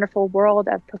great and wonderful world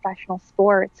of professional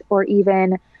sports, or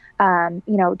even,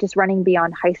 just running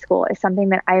beyond high school is something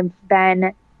that I've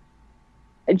been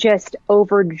just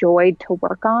overjoyed to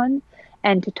work on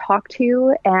and to talk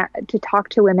to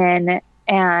women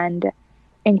and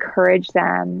encourage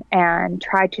them and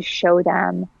try to show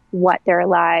them what their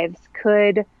lives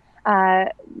could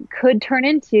turn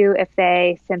into if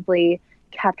they simply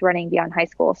kept running beyond high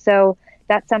school. So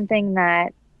that's something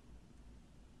that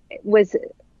was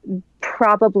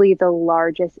probably the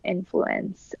largest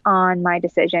influence on my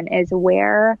decision, is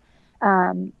what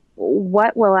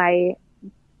will I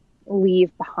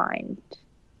leave behind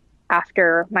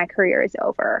after my career is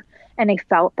over? And I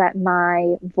felt that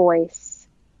my voice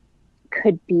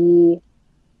could be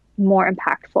more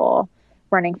impactful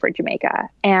running for Jamaica.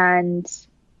 And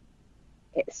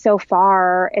so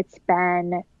far, it's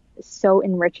been so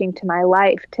enriching to my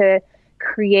life to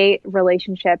create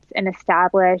relationships and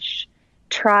establish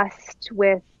trust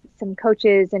with some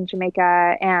coaches in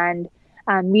Jamaica and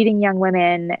meeting young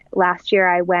women. Last year,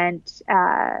 I went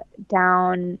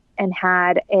down and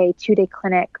had a 2-day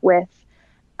clinic with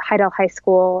Hydel High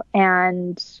School,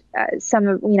 and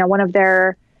one of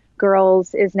their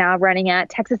girls is now running at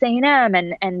Texas A&M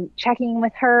and checking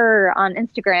with her on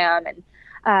Instagram,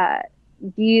 and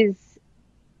these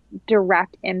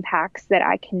direct impacts that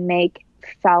I can make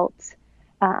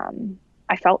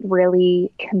I felt really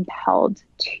compelled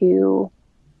to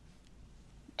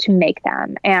make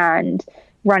them. And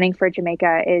running for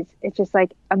Jamaica it's just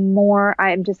like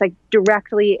I'm just like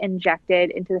directly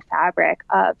injected into the fabric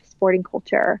of sporting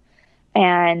culture.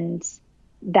 And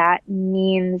that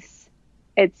means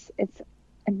it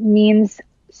means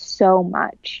so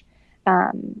much.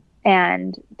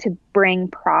 And to bring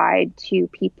pride to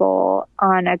people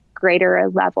on a greater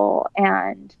level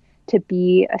and to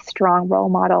be a strong role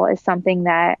model is something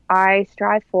that I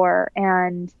strive for.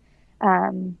 And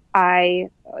I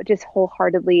just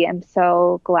wholeheartedly am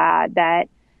so glad that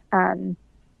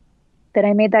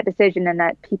I made that decision, and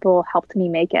that people helped me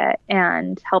make it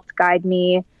and helped guide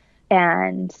me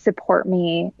and support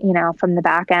me, from the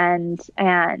back end.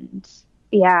 And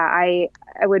yeah, I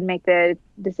would make the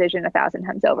decision 1,000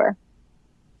 times over.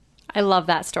 I love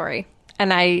that story.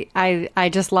 And I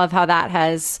just love how that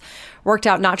has worked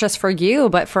out, not just for you,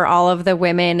 but for all of the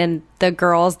women and the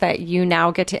girls that you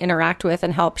now get to interact with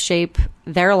and help shape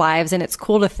their lives. And it's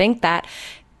cool to think that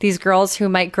these girls who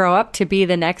might grow up to be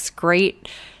the next great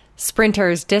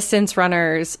sprinters, distance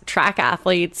runners, track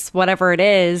athletes, whatever it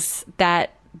is,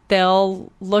 that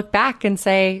they'll look back and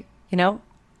say,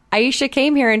 Aisha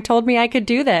came here and told me I could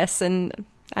do this. And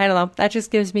I don't know, that just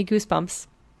gives me goosebumps.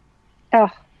 Oh,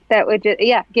 that would just,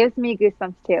 gives me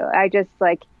goosebumps too.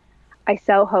 I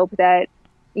so hope that,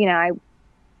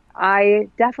 I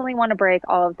definitely want to break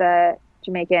all of the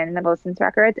Jamaican middle distance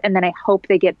records. And then I hope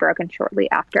they get broken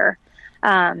shortly after.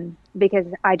 Because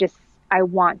I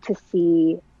want to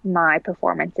see my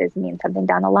performances mean something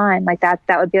down the line. Like that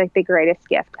would be like the greatest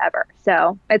gift ever.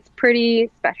 So it's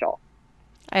pretty special.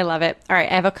 I love it. All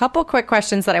right. I have a couple quick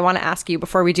questions that I want to ask you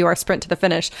before we do our sprint to the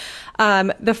finish.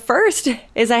 The first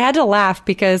is I had to laugh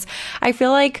because I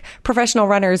feel like professional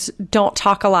runners don't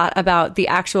talk a lot about the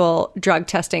actual drug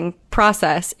testing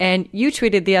process. And you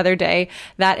tweeted the other day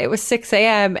that it was 6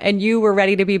 a.m. and you were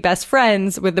ready to be best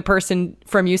friends with the person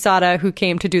from USADA who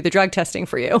came to do the drug testing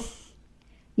for you.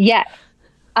 Yes.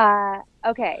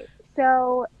 Okay.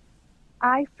 So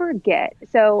I forget.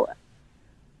 So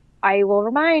I will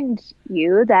remind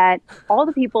you that all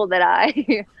the people that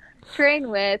I train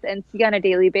with and see on a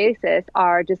daily basis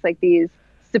are just like these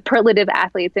superlative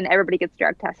athletes, and everybody gets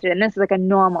drug tested. And this is like a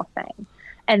normal thing.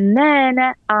 And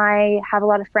then I have a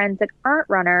lot of friends that aren't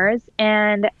runners,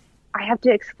 and I have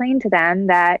to explain to them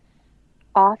that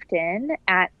often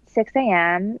at 6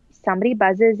 a.m., somebody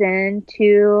buzzes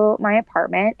into my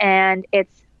apartment, and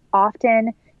it's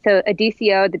often, so a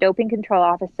DCO, the doping control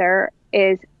officer,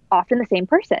 is often the same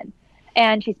person.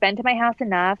 And she's been to my house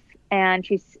enough, and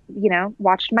she's,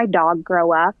 watched my dog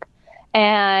grow up.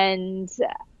 And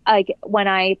like when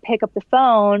I pick up the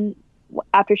phone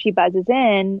after she buzzes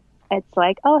in, it's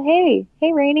like, oh, hey,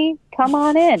 Rainey, come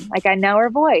on in. Like, I know her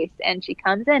voice, and she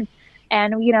comes in,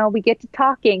 and, we get to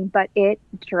talking, but it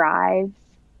drives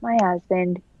my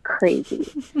husband crazy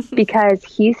because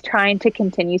he's trying to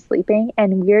continue sleeping,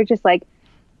 and we're just like,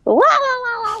 la, la,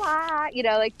 la, la,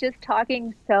 la, like just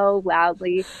talking so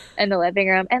loudly in the living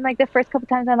room. And like the first couple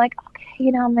times I'm like,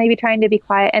 okay, maybe trying to be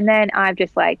quiet. And then I'm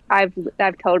just like, I'm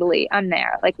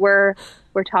there. Like we're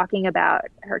talking about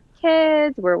her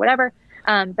kids or whatever.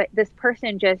 But this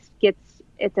person just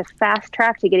it's a fast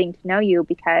track to getting to know you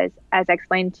because, as I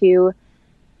explained to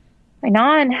my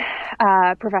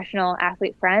non-professional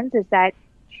athlete friends, is that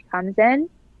she comes in,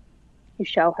 you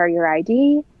show her your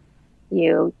ID,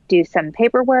 you do some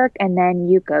paperwork, and then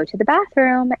you go to the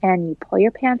bathroom and you pull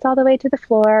your pants all the way to the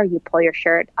floor, you pull your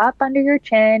shirt up under your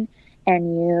chin,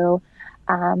 and you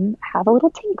have a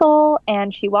little tinkle,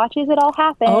 and she watches it all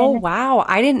happen. Oh, wow.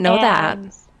 I didn't know that.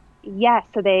 Yes.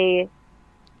 So they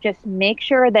just make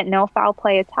sure that no foul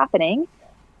play is happening.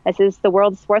 This is the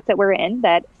world of sports that we're in,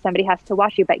 that somebody has to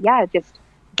watch you. But yeah, just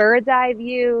bird's eye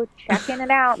view, checking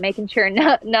it out, making sure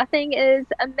nothing is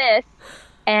amiss.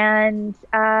 And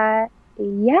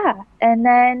and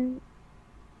then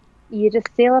you just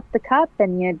seal up the cup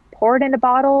and you pour it into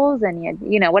bottles and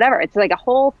you whatever. It's like a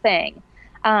whole thing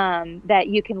that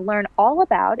you can learn all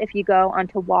about if you go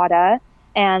onto WADA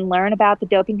and learn about the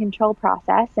doping control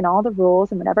process and all the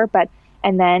rules and whatever.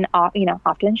 And then,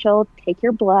 often she'll take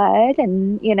your blood,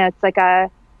 and, it's like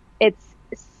it's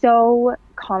so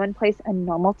commonplace and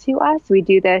normal to us. We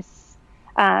do this,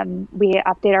 we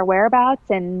update our whereabouts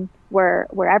and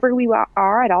wherever we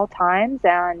are at all times.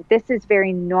 And this is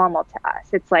very normal to us.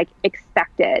 It's like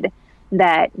expected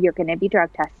that you're going to be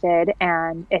drug tested.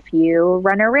 And if you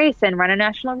run a race and run a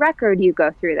national record, you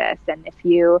go through this. And if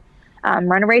you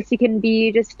run a race, you can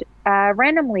be just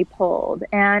randomly pulled.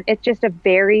 And it's just a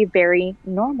very, very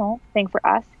normal thing for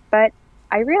us. But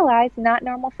I realize not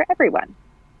normal for everyone.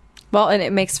 Well, and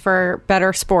it makes for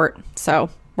better sport. So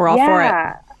we're all for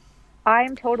it.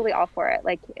 I'm totally all for it.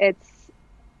 Like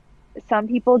some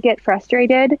people get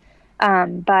frustrated,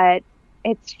 but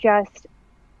it's just,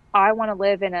 I want to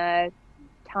live in a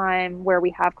time where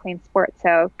we have clean sports.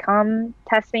 So come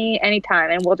test me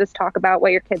anytime and we'll just talk about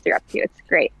what your kids are up to. It's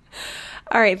great.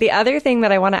 All right. The other thing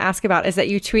that I want to ask about is that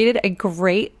you tweeted a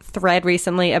great thread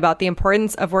recently about the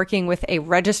importance of working with a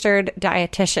registered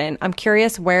dietitian. I'm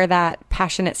curious where that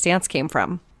passionate stance came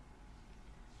from.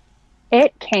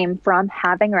 It came from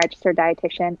having a registered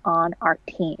dietitian on our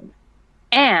team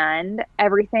and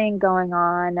everything going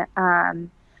on.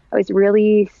 I was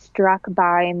really struck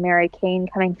by Mary Kane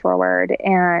coming forward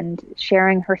and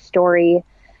sharing her story.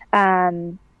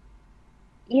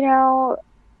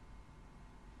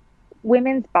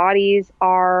 Women's bodies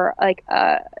are like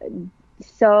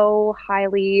so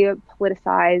highly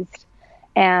politicized,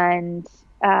 and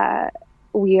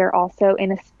we are also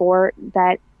in a sport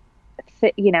that,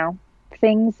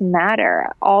 things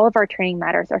matter. All of our training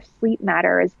matters. Our sleep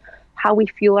matters. How we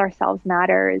fuel ourselves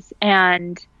matters.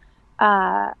 And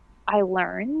I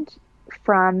learned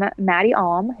from Maddie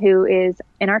Alm, who is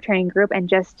in our training group and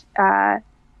just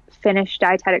finished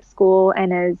dietetic school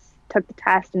and took the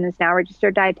test and is now a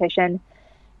registered dietitian.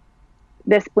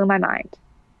 This blew my mind.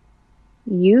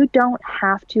 You don't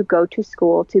have to go to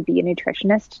school to be a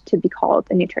nutritionist to be called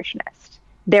a nutritionist.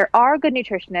 There are good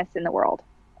nutritionists in the world.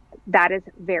 That is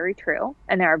very true.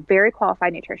 And there are very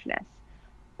qualified nutritionists.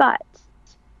 But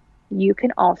you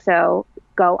can also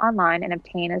go online and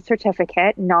obtain a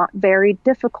certificate,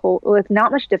 with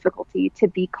not much difficulty, to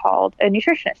be called a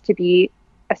nutritionist, to be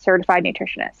a certified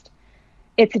nutritionist.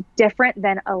 It's different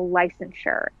than a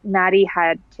licensure. Maddie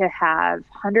had to have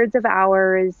hundreds of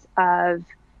hours of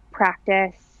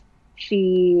practice.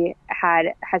 She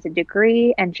has a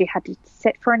degree, and she had to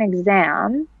sit for an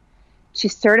exam to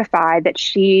certify that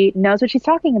she knows what she's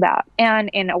talking about. And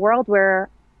in a world where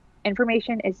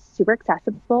information is super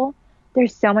accessible,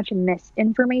 there's so much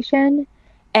misinformation,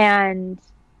 and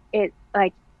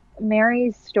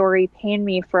Mary's story pained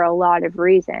me for a lot of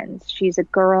reasons. She's a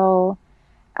girl,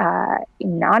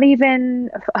 not even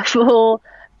a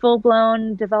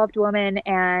full-blown developed woman,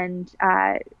 and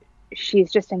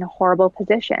she's just in a horrible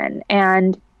position.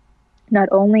 And not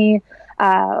only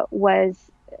was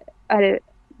a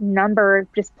number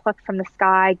just plucked from the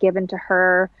sky given to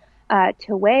her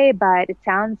to weigh, but it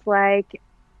sounds like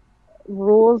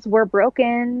rules were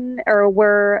broken or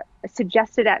were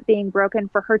suggested at being broken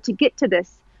for her to get to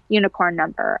this unicorn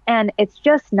number. And it's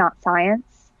just not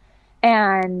science.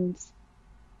 And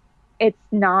it's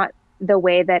not the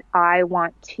way that I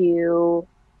want to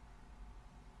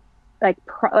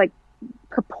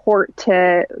purport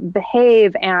to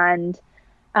behave. And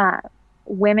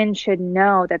women should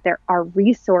know that there are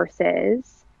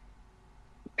resources,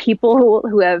 people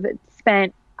who have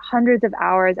spent hundreds of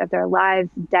hours of their lives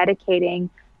dedicating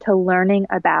to learning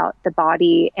about the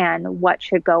body and what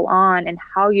should go on and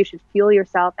how you should fuel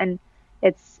yourself. And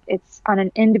it's on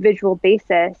an individual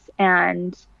basis.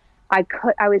 And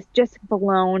I was just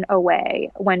blown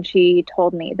away when she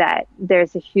told me that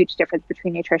there's a huge difference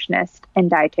between nutritionist and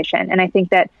dietitian. And I think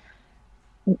that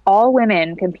all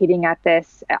women competing at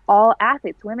this, all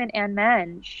athletes, women and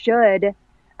men, should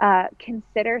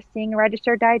consider seeing a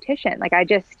registered dietitian.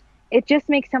 It just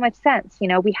makes so much sense.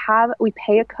 We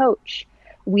pay a coach.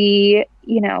 We,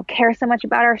 care so much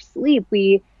about our sleep.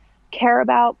 We care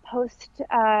about post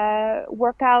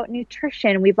workout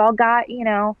nutrition. We've all got,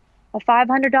 a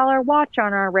 $500 watch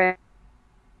on our wrist,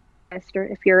 or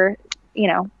if you're,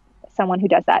 someone who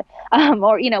does that,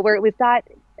 we've got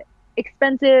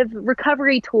expensive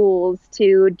recovery tools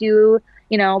to do,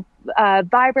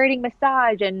 vibrating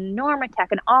massage and Normatec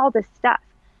and all this stuff.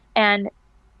 And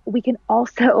we can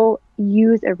also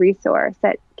use a resource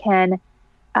that can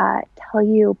tell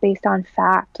you based on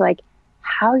fact,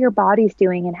 how your body's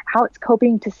doing and how it's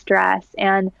coping to stress.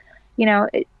 And,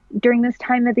 during this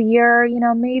time of the year,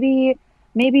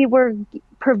 maybe we're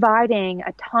providing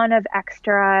a ton of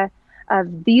extra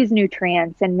of these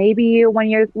nutrients. And maybe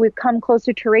when we come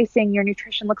closer to racing, your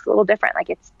nutrition looks a little different.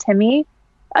 It's, to me,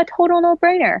 a total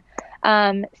no-brainer.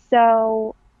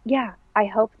 So yeah, I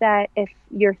hope that if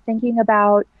you're thinking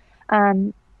about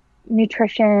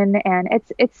nutrition, and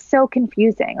it's so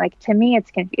confusing. To me,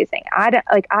 it's confusing.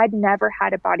 I'd never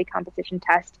had a body composition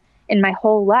test in my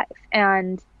whole life,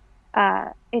 and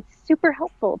it's super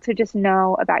helpful to just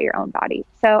know about your own body.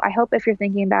 So I hope if you're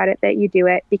thinking about it that you do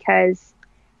it, because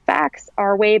facts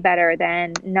are way better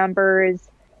than numbers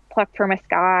plucked from a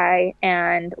sky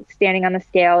and standing on the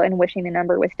scale and wishing the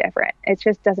number was different. It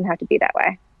just doesn't have to be that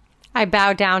way. I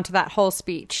bow down to that whole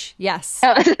speech. Yes.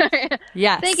 Oh,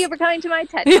 yes. Thank you for coming to my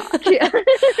TED Talk.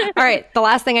 All right. The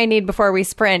last thing I need before we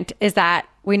sprint is that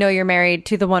we know you're married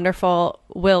to the wonderful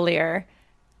Will Leer.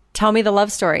 Tell me the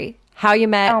love story. How you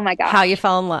met. Oh my gosh. How you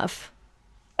fell in love.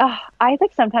 Oh, I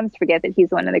sometimes forget that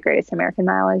he's one of the greatest American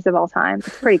milers of all time.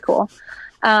 It's pretty cool.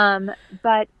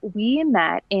 But we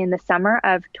met in the summer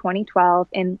of 2012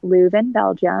 in Leuven,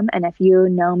 Belgium. And if you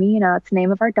know me, it's the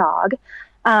name of our dog.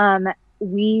 I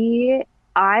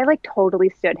totally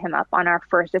stood him up on our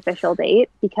first official date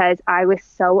because I was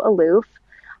so aloof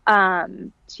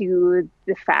to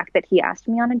the fact that he asked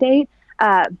me on a date.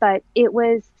 But it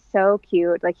was so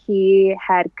cute. He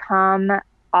had come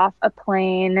off a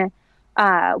plane.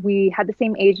 We had the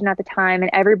same agent at the time, and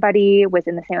everybody was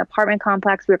in the same apartment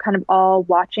complex. We were kind of all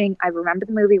watching. I remember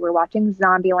the movie. We were watching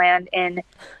Zombieland in,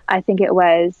 I think it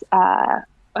was,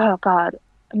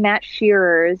 Matt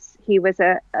Shearer's. He was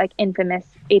a infamous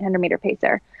 800-meter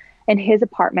pacer. In his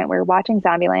apartment, we were watching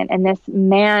Zombieland, and this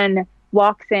man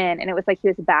walks in, and it was like he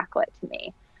was backlit to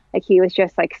me. He was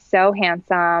just so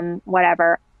handsome,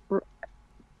 whatever.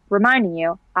 Reminding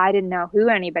you, I didn't know who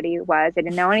anybody was. I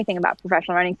didn't know anything about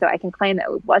professional running, so I can claim that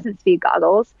it wasn't speed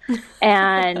goggles.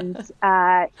 And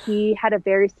he had a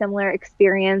very similar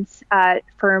experience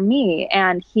for me.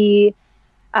 And he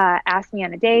asked me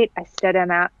on a date. I stood him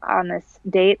out on this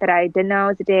date that I didn't know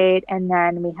was a date. And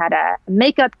then we had a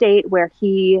makeup date where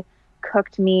he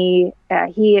cooked me.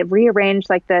 He rearranged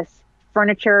this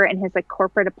furniture in his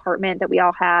corporate apartment that we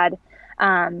all had,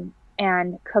 and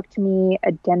cooked me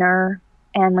a dinner.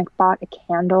 And bought a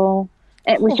candle.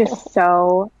 It was just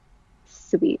so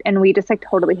sweet. And we just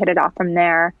totally hit it off from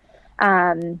there.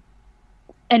 And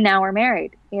now we're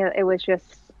married. It was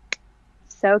just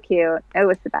so cute. It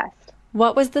was the best.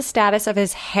 What was the status of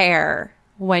his hair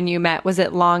when you met? Was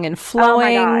it long and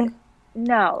flowing? Oh my God.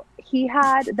 No, he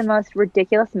had the most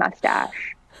ridiculous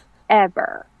mustache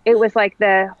ever. It was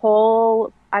the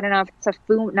whole, I don't know if it's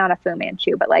not a Fu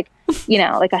Manchu, but a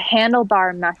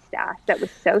handlebar mustache that was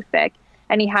so thick.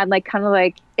 and he had like kind of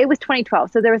like, it was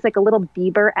 2012. So there was like a little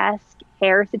Bieber-esque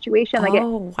hair situation. Like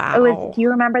wow. It was, do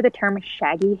you remember the term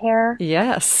shaggy hair?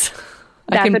 Yes.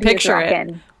 That's I can what he was picture it.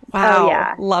 rocking. Wow. Oh,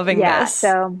 yeah. Loving yeah. this.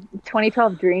 So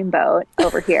 2012 Dreamboat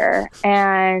over here.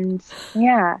 And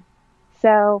yeah,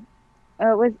 so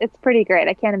it's pretty great.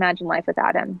 I can't imagine life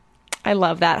without him. I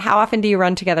love that. How often do you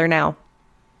run together now?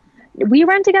 We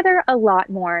run together a lot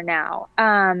more now.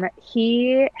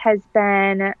 He has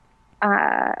been,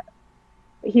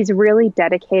 he's really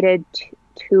dedicated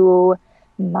to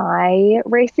my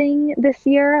racing this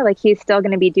year. Like he's still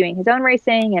going to be doing his own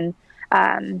racing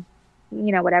and,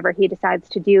 you know, whatever he decides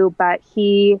to do, but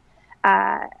he,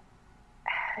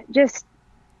 just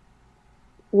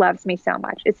loves me so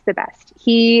much. It's the best.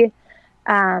 He,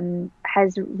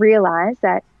 has realized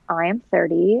that I am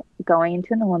 30 going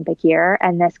into an Olympic year,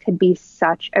 and this could be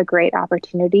such a great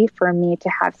opportunity for me to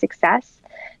have success,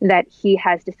 that he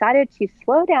has decided to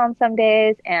slow down some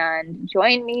days and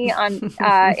join me on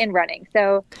in running.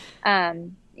 So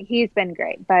he's been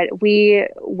great, but we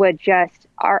would just,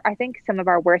 I think some of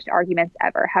our worst arguments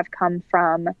ever have come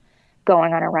from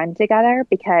going on a run together,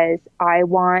 because I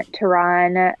want to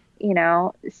run, you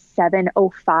know,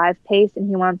 7:05 pace and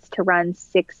he wants to run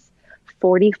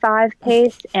 6:45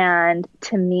 pace. And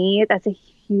to me, that's a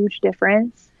huge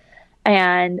difference.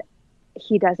 And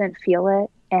he doesn't feel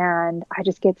it. And I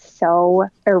just get so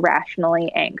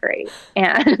irrationally angry.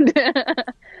 And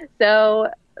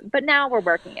so, but now we're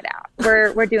working it out.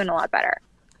 We're doing a lot better.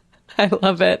 I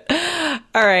love it.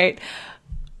 All right.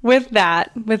 With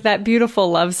that beautiful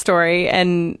love story.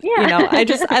 And, you know,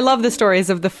 I love the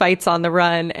stories of the fights on the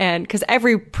run. And because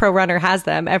every pro runner has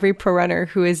them, every pro runner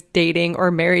who is dating or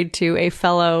married to a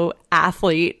fellow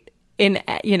athlete in,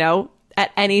 you know, at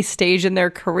any stage in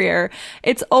their career,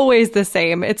 it's always the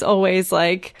same. It's always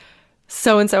like,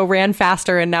 so-and-so ran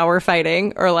faster and now we're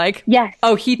fighting. Or like, yes,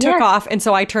 oh, he took off. And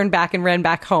so I turned back and ran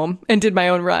back home and did my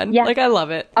own run. Like, I love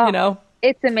it, you know?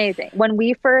 It's amazing. When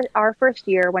our first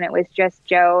year, when it was just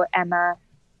Joe, Emma,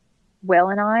 Will,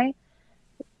 and I,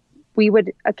 we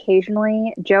would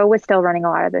occasionally, Joe was still running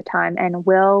a lot of the time, and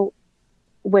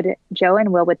Joe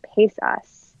and Will would pace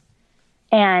us.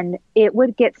 And it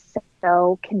would get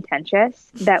so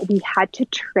contentious that we had to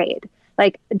trade.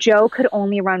 Like Joe could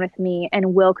only run with me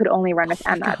and Will could only run with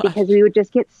Emma, because we would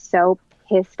just get so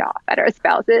pissed off at our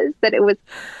spouses that it was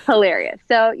hilarious.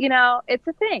 So, you know, it's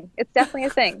a thing. It's definitely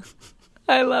a thing.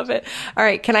 I love it. All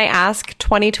right. Can I ask,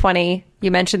 2020,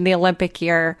 you mentioned the Olympic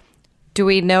year. Do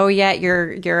we know yet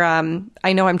your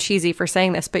I know I'm cheesy for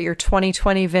saying this, but your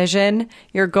 2020 vision,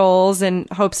 your goals and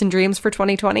hopes and dreams for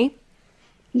 2020?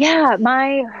 Yeah.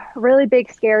 My really big,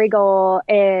 scary goal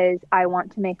is I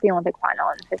want to make the Olympic final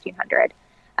in the 1500.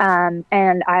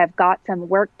 And I have got some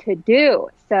work to do.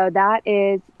 So that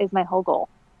is my whole goal.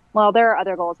 Well, there are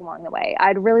other goals along the way.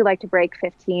 I'd really like to break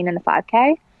 15 in the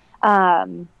 5K.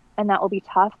 And that will be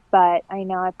tough, but I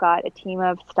know I've got a team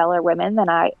of stellar women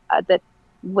that that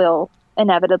will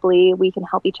inevitably, we can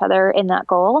help each other in that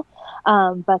goal.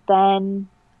 But then,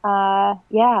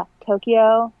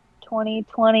 Tokyo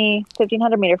 2020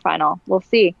 1500 meter final. We'll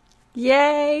see.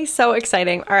 Yay. So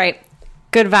exciting. All right.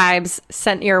 Good vibes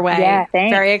sent your way. Yeah,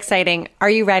 thanks. Very exciting. Are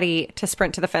you ready to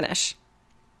sprint to the finish?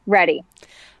 Ready.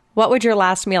 What would your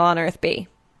last meal on earth be?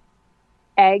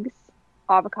 Eggs,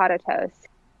 avocado toast,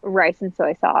 rice and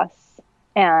soy sauce,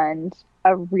 and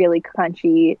a really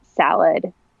crunchy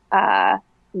salad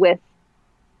with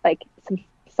like some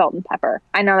salt and pepper.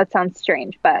 I know that sounds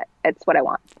strange, but it's what I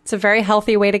want. It's a very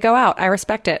healthy way to go out. I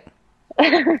respect it.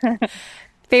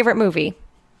 Favorite movie?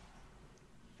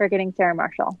 Forgetting Sarah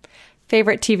Marshall.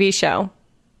 Favorite TV show?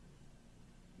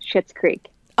 Schitt's Creek.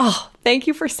 Oh, thank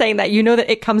you for saying that. You know that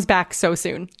it comes back so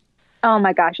soon. Oh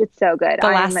my gosh, it's so good. The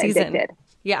last I'm season. addicted.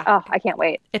 Yeah. Oh, I can't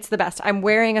wait. It's the best. I'm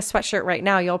wearing a sweatshirt right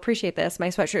now. You'll appreciate this. My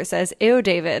sweatshirt says, "Ew,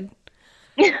 David."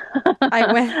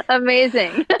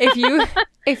 Amazing.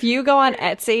 If you go on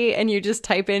Etsy and you just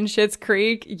type in Schitt's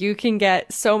Creek, you can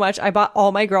get so much. I bought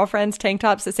all my girlfriends tank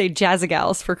tops that say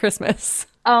Jazzagals for Christmas.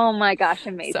 Oh my gosh,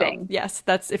 amazing. So, yes,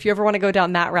 that's if you ever want to go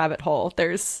down that rabbit hole,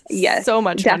 there's so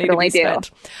much money to definitely be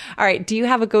spent. All right. Do you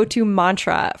have a go-to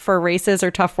mantra for races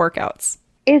or tough workouts?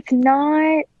 It's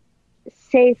not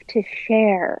safe to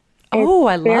share. Oh,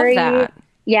 I love that.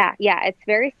 Yeah, it's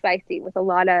very spicy with a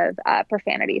lot of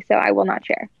profanity, so I will not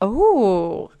share.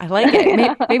 Oh, I like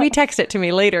it. Maybe text it to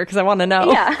me later because I want to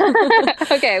know. Yeah.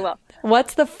 Okay, well.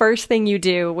 What's the first thing you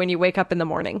do when you wake up in the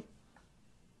morning?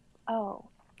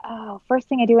 First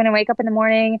thing I do when I wake up in the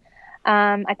morning,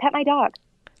 I pet my dog.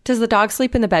 Does the dog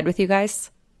sleep in the bed with you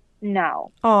guys?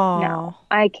 No. Oh. No,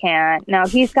 I can't. No,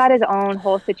 he's got his own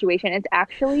whole situation. It's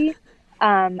actually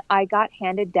I got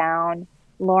handed down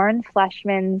Lauren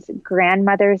Fleshman's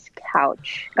grandmother's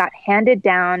couch, got handed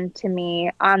down to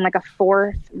me on like a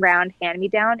 4th round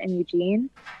hand-me-down in Eugene.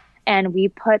 And we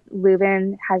put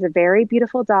Leuven has a very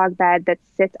beautiful dog bed that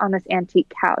sits on this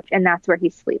antique couch, and that's where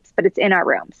he sleeps. But it's in our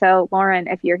room. So, Lauren,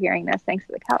 if you're hearing this, thanks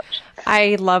for the couch.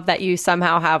 I love that you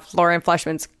somehow have Lauren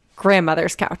Fleshman's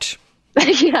grandmother's couch.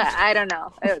 Yeah, I don't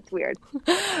know. It's weird.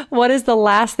 What is the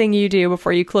last thing you do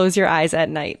before you close your eyes at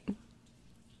night?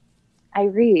 I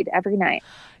read every night.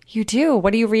 You do?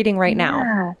 What are you reading right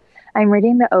now? I'm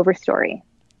reading The Overstory.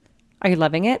 Are you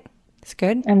loving it? It's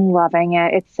good? I'm loving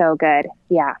it. It's so good.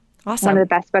 Yeah. Awesome. One of the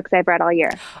best books I've read all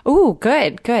year. Ooh,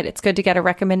 good, good. It's good to get a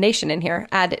recommendation in here.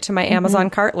 Add it to my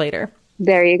Amazon cart later.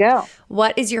 There you go.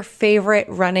 What is your favorite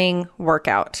running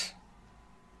workout?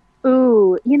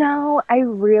 Ooh, I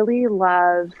really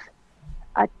love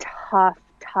a tough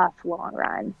long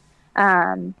run.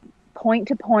 Point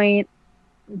to point,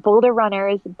 Boulder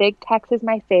Runners, Big Tex is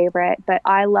my favorite, but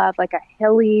I love like a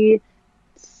hilly,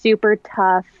 super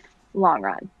tough long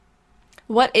run.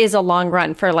 What is a long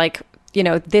run for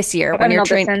this year when you're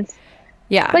training?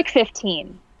 Yeah. Like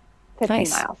 15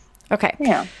 nice. miles. Okay.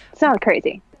 Yeah. It's not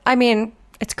crazy. I mean,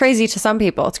 it's crazy to some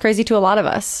people. It's crazy to a lot of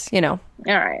us, All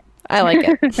right. I like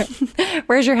it.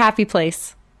 Where's your happy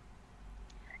place?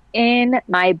 In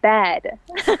my bed.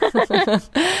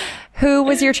 Who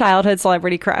was your childhood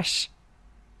celebrity crush?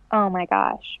 Oh my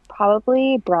gosh.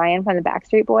 Probably Brian from the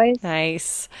Backstreet Boys.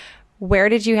 Nice. Where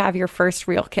did you have your first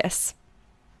real kiss?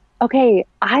 Okay.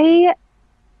 I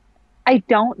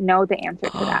don't know the answer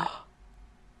to that.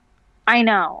 I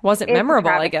know. Wasn't memorable,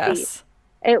 I guess.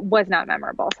 It was not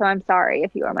memorable. So I'm sorry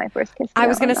if you were my first kiss. I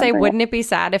was going to say, wouldn't it be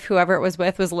sad if whoever it was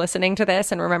with was listening to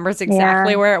this and remembers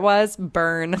exactly where it was?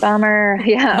 Burn. Bummer.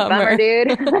 Yeah. Bummer,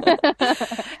 dude.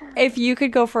 If you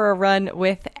could go for a run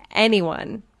with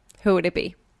anyone, who would it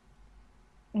be?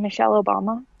 Michelle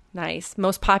Obama. Nice.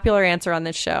 Most popular answer on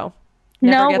this show.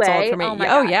 Never gets way. old for me. Oh, my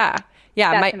God. Yeah.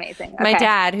 Yeah. That's amazing. Okay. My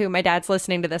dad, my dad's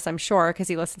listening to this, I'm sure, because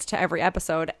he listens to every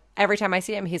episode. Every time I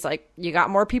see him, he's like, you got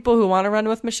more people who want to run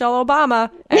with Michelle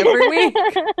Obama every week.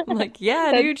 I'm like,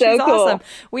 yeah, dude, she's so cool. awesome.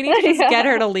 We need to just get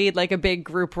her to lead like a big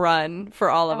group run for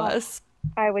all of us.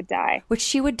 I would die. Which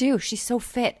she would do. She's so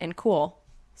fit and cool.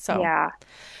 So yeah.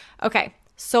 Okay.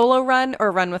 Solo run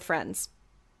or run with friends?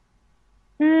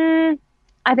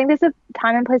 I think there's a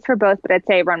time and place for both, but I'd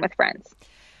say run with friends.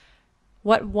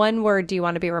 What one word do you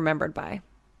want to be remembered by?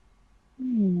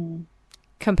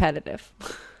 Competitive.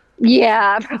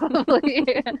 Yeah, probably.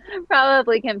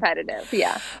 Probably competitive.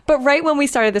 Yeah. But right when we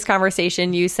started this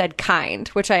conversation, you said kind,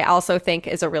 which I also think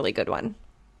is a really good one.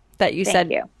 That you said,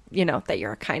 that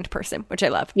you're a kind person, which I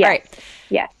love. Yes. All right.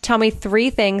 Yes. Tell me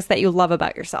 3 things that you love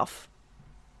about yourself.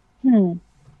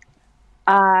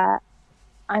 I'm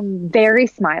very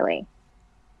smiley.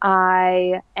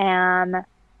 I am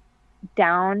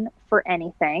down for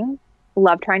anything.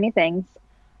 Love trying new things.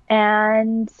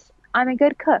 And I'm a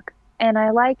good cook. And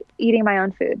I like eating my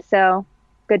own food. So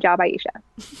good job, Aisha.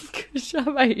 Good job,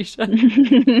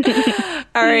 Aisha.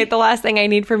 All right. The last thing I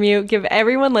need from you, give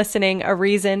everyone listening a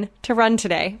reason to run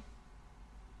today.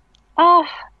 Oh,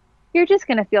 you're just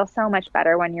going to feel so much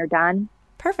better when you're done.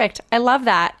 Perfect. I love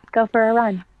that. Go for a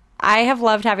run. I have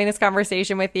loved having this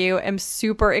conversation with you. I'm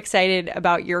super excited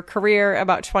about your career,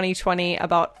 about 2020,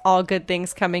 about all good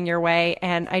things coming your way.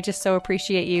 And I just so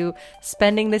appreciate you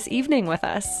spending this evening with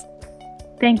us.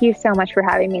 Thank you so much for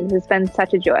having me. This has been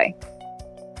such a joy.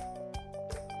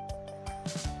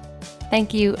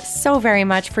 Thank you so very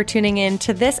much for tuning in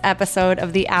to this episode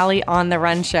of the Allie on the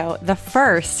Run Show, the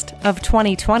first of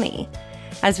 2020.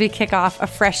 As we kick off a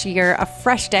fresh year, a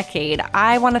fresh decade,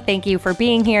 I want to thank you for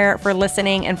being here, for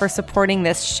listening, and for supporting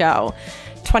this show.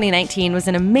 2019 was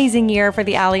an amazing year for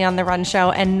the Allie on the Run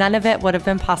Show, and none of it would have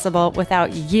been possible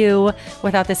without you,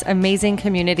 without this amazing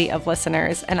community of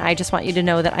listeners. And I just want you to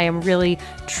know that I am really,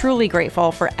 truly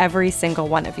grateful for every single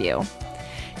one of you.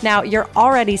 Now, you're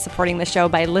already supporting the show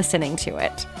by listening to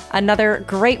it. Another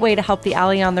great way to help the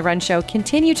Allie on the Run Show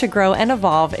continue to grow and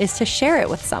evolve is to share it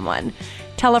with someone.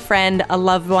 Tell a friend, a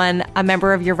loved one, a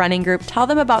member of your running group. Tell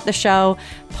them about the show.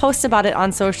 Post about it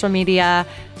on social media.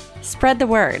 Spread the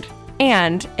word.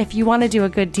 And if you want to do a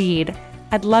good deed,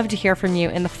 I'd love to hear from you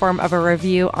in the form of a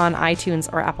review on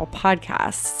iTunes or Apple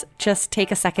Podcasts. Just take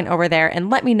a second over there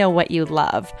and let me know what you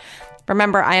love.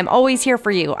 Remember, I am always here for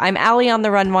you. I'm Allie on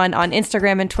the Run 1 on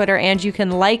Instagram and Twitter, and you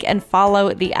can like and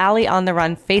follow the Allie on the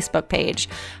Run Facebook page.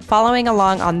 Following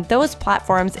along on those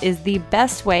platforms is the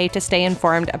best way to stay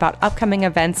informed about upcoming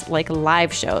events like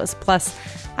live shows. Plus,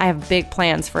 I have big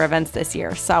plans for events this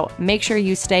year, so make sure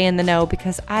you stay in the know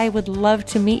because I would love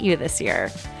to meet you this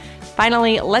year.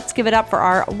 Finally, let's give it up for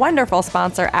our wonderful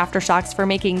sponsor, Aftershokz, for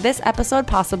making this episode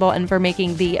possible and for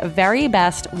making the very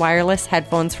best wireless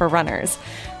headphones for runners.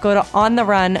 Go to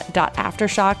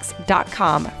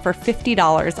ontherun.aftershokz.com for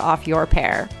 $50 off your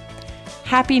pair.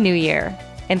 Happy New Year,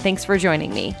 and thanks for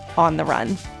joining me on the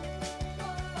run.